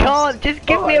 I can't. Just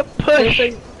give me a push.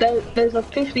 There's a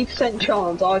 50%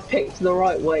 chance I picked the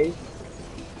right way.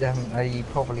 Damn, you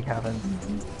probably haven't.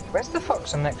 Where's the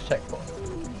fuck's the next checkpoint?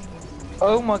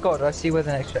 Oh my god, I see where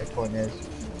the next checkpoint is.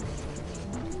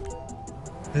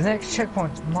 The next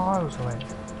checkpoint's miles away.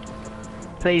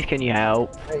 Please, can you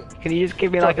help? Wait, Can you just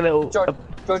give me like a little? John,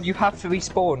 John, you have to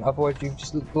respawn, otherwise you've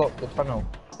just blocked the tunnel.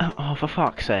 Oh, for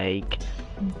fuck's sake.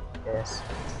 Yes.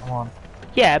 Come on.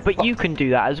 Yeah, but you can do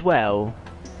that as well.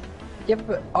 Yeah,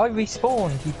 but I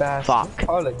respawned, you bastard. Fuck.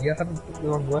 Tyler, you haven't picked the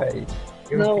wrong way.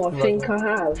 You No, haven't I picked the think right I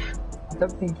have. way. I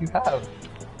don't think you have.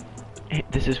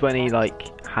 This is when he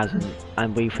like hasn't,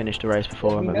 and we finished the race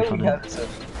before We him. know It'll be you funny. haven't.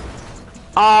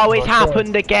 Oh, it's Oh, God.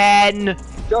 happened again.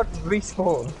 John,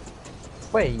 respawn.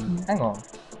 Wait, hang on.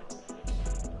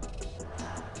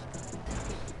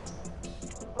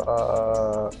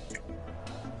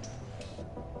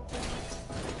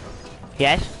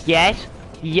 Yes, yes,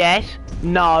 yes.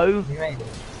 No, You made it.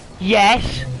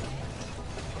 yes. You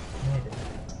made it.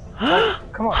 Right,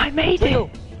 come on. I made Wiggle.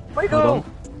 it. Wiggle. Hold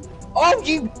Oh,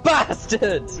 you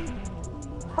bastard!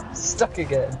 I'm stuck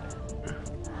again.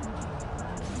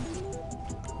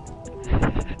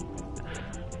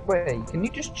 Wait, can you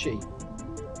just cheat?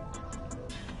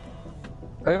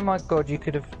 Oh my god, you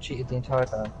could have cheated the entire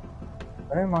time.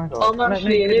 Oh my god. I'm No,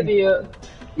 actually you an couldn't. idiot.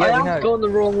 Yeah, I we have know. gone the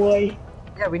wrong way.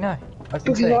 Yeah, we know. I've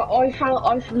been Because saying.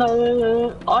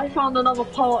 no, I found another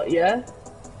part, yeah?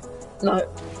 No.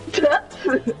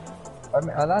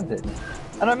 I landed.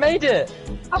 And I made it!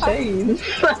 Shame.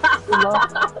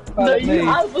 Tyler, No, you move.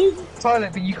 haven't. Tyler,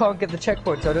 but you can't get the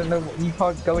checkpoint, so I don't know. You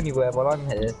can't go anywhere while I'm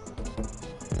here.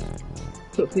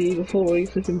 Took me before he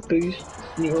flipping boost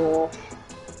me off.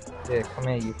 Yeah, come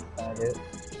here, you faggot.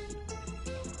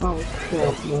 Oh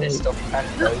crap, Pissed mate. off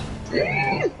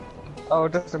Android. Oh,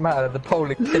 it doesn't matter, the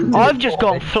polling pin. I've just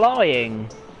gone flying.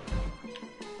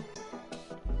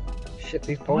 Shit,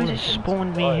 these Why polling has it pins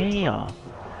spawned are me here?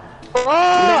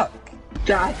 Fuck!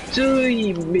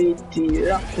 Ratatouille, matey,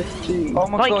 ratatouille. Oh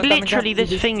my Like god, literally,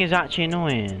 this thing is actually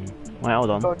annoying. Wait, hold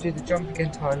on. Gotta do the jump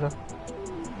again, Tyler.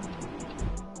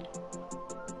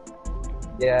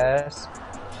 Yes.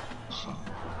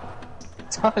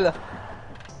 Tyler.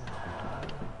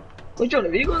 Well, John,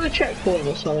 have you got a checkpoint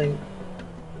or something?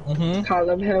 Mm-hmm.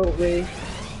 Callum, help me.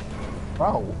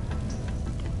 Wow.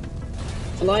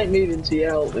 And I ain't moving to you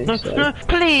help me, so.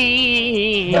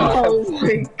 Please. Oh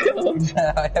my god.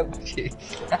 I helped you.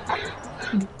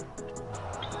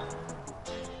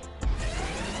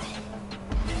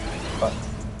 But,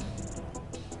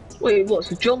 Wait, what?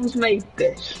 So John's made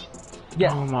this?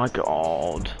 yeah. Oh my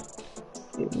god.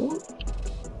 Wait, what?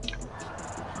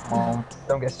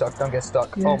 Don't get stuck, don't get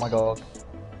stuck. Yes. Oh my god.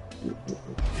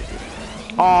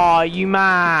 Oh, are you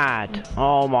mad?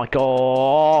 Oh my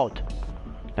god.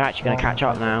 They're actually gonna Oh catch my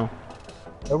up now.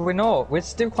 No, we're not. We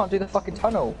still can't do the fucking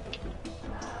tunnel.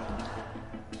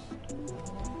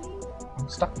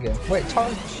 stuck again. Wait,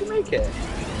 Tyler, did she make it?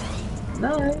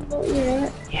 No, not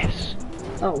yet. Yes.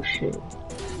 Oh shit.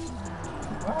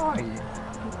 Where are you?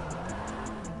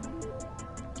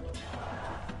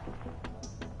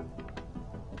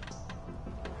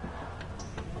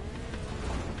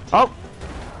 Oh!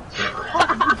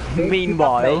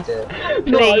 Meanwhile,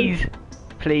 Made it.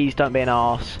 please don't be an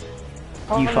arse.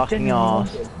 You I fucking didn't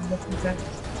arse. make it. Nothing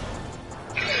sense.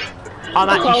 I'm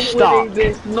actually I'm stuck. winning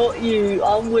this, not you.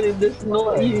 I'm winning this,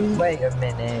 not you. Wait a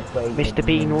minute. Wait. Mr.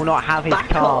 Bean will not have his Back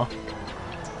car. up.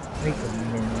 Wait a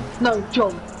minute. No,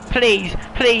 John. Please,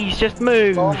 just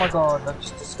move. Oh my god! I've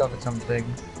just discovered something.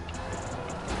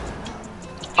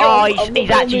 Oh, John, I'm not he's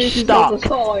gonna actually move stuck. because of the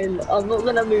sign. I'm not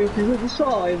gonna move because of the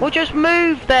sign. Well, just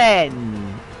move then.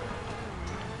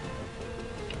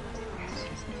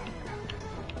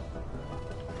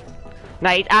 No,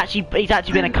 he's actually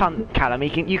been a cunt, Callum.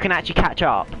 You can actually catch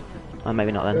up. Oh,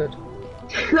 maybe not then. Good.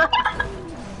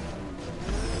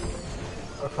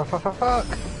 Fuck.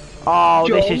 Oh,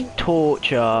 this John. is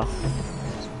torture.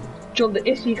 John, the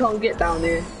issue can't get down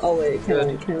here. Oh wait,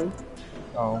 it can.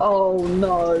 Oh, Oh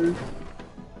no.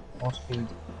 more speed.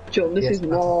 John, this Yes, is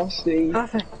nasty.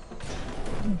 Perfect.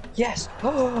 Yes.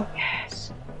 Oh,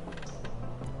 yes.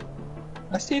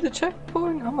 I see the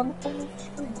checkpoint. I'm on the final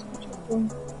street to the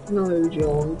checkpoint. No,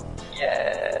 John.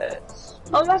 Yes.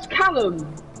 Oh, that's Callum.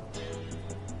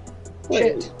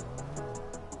 Wait, Shit.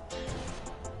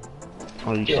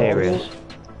 Are you John. serious?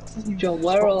 John,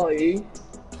 where are you?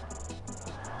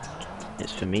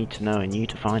 It's for me to know and you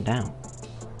to find out.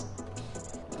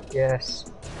 Yes.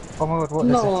 Oh my god, what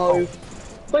is No. this?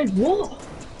 Wait, what? Oh,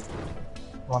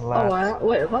 one Oh, lap.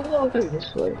 wait, have I got to go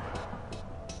this way?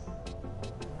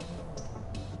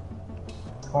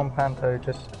 Come on, Panto,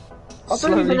 just I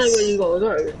don't even know where you gotta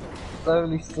go.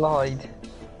 slowly slide.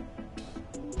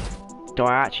 Do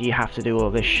I actually have to do all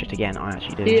this shit again? I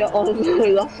actually do. Yeah, oh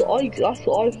no, that's what I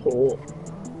thought.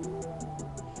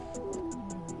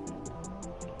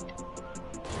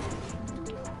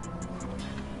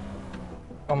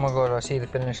 Oh my god, I see the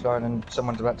finish line and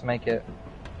someone's about to make it.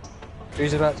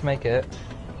 Who's about to make it?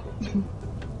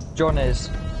 John is.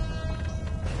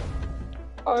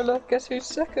 Oh look, guess who's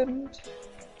second?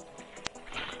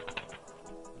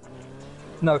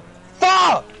 No.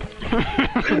 Fuck!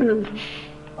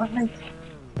 I made...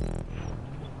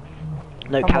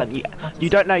 No, Come Callum, on. you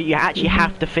don't know. You actually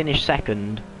have to finish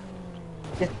second.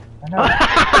 Yeah, I know.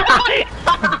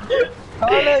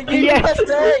 Tyler, you Yes.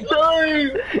 missed it! No!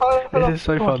 Tyler, This come is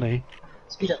so on. funny.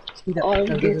 Speed up, speed up. I'm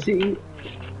Go, go, go. getting...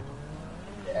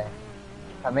 Yeah.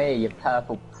 Come here, you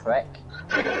purple prick.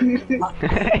 He did a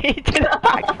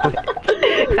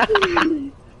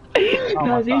backflip. Oh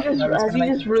my Has he God, just, no, it's has gonna he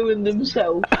make just ruined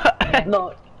himself?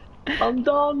 No. I'm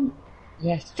done.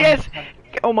 Yes. Yes.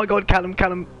 Oh my God, Callum.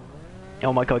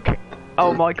 Oh my God.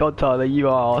 Oh my God, Tyler, you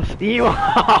arse. You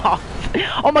arse.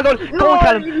 Oh my God.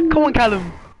 Come on,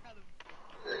 Callum.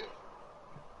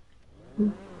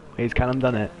 Here's Callum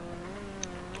done it.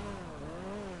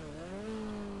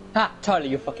 Ha! Tyler,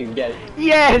 you fucking gay.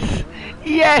 Yes.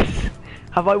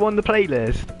 Have I won the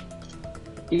playlist?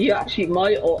 You actually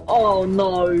might, or... Oh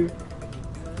no.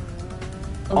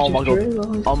 I Oh my just God.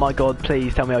 realised. Oh my God,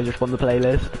 please tell me I just won the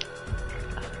playlist.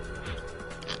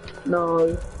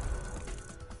 No.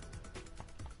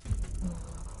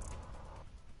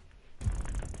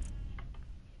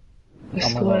 I Oh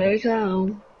my swear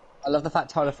down. I love the fact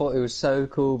Tyler thought it was so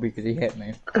cool because he hit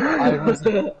me. I was...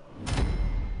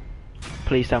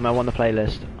 Please tell me I won the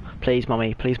playlist. Please,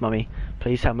 mummy. Please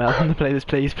tell me I won the playlist.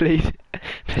 Please.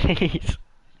 Please.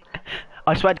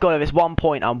 I swear to God, if it's 1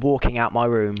 point, I'm walking out my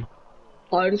room.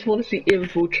 I just want to see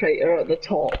Infiltrator at the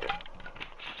top.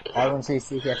 I want to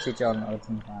see CFC John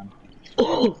Ultimate Fan.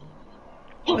 Oh,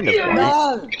 Look at yeah.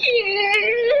 that. No!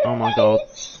 Oh my God.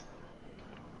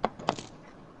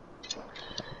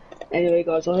 Anyway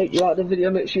guys, I hope you liked the video,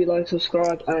 make sure you like,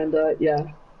 subscribe, and yeah,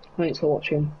 thanks for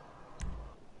watching.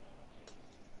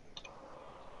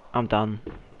 I'm done.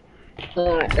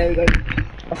 Alright, there we go.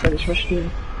 I finished my stream.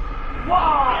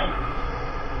 Why?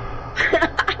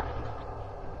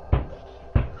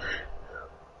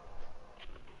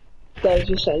 Guys,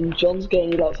 just saying, John's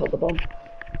getting lights at the bomb.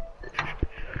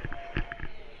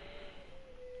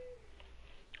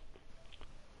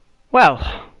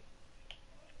 Well,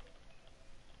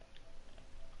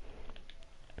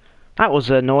 that was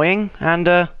annoying, and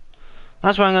that's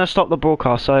where I'm going to stop the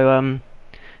broadcast. So,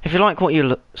 if you like what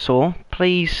you saw,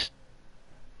 please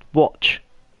watch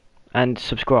and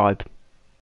subscribe.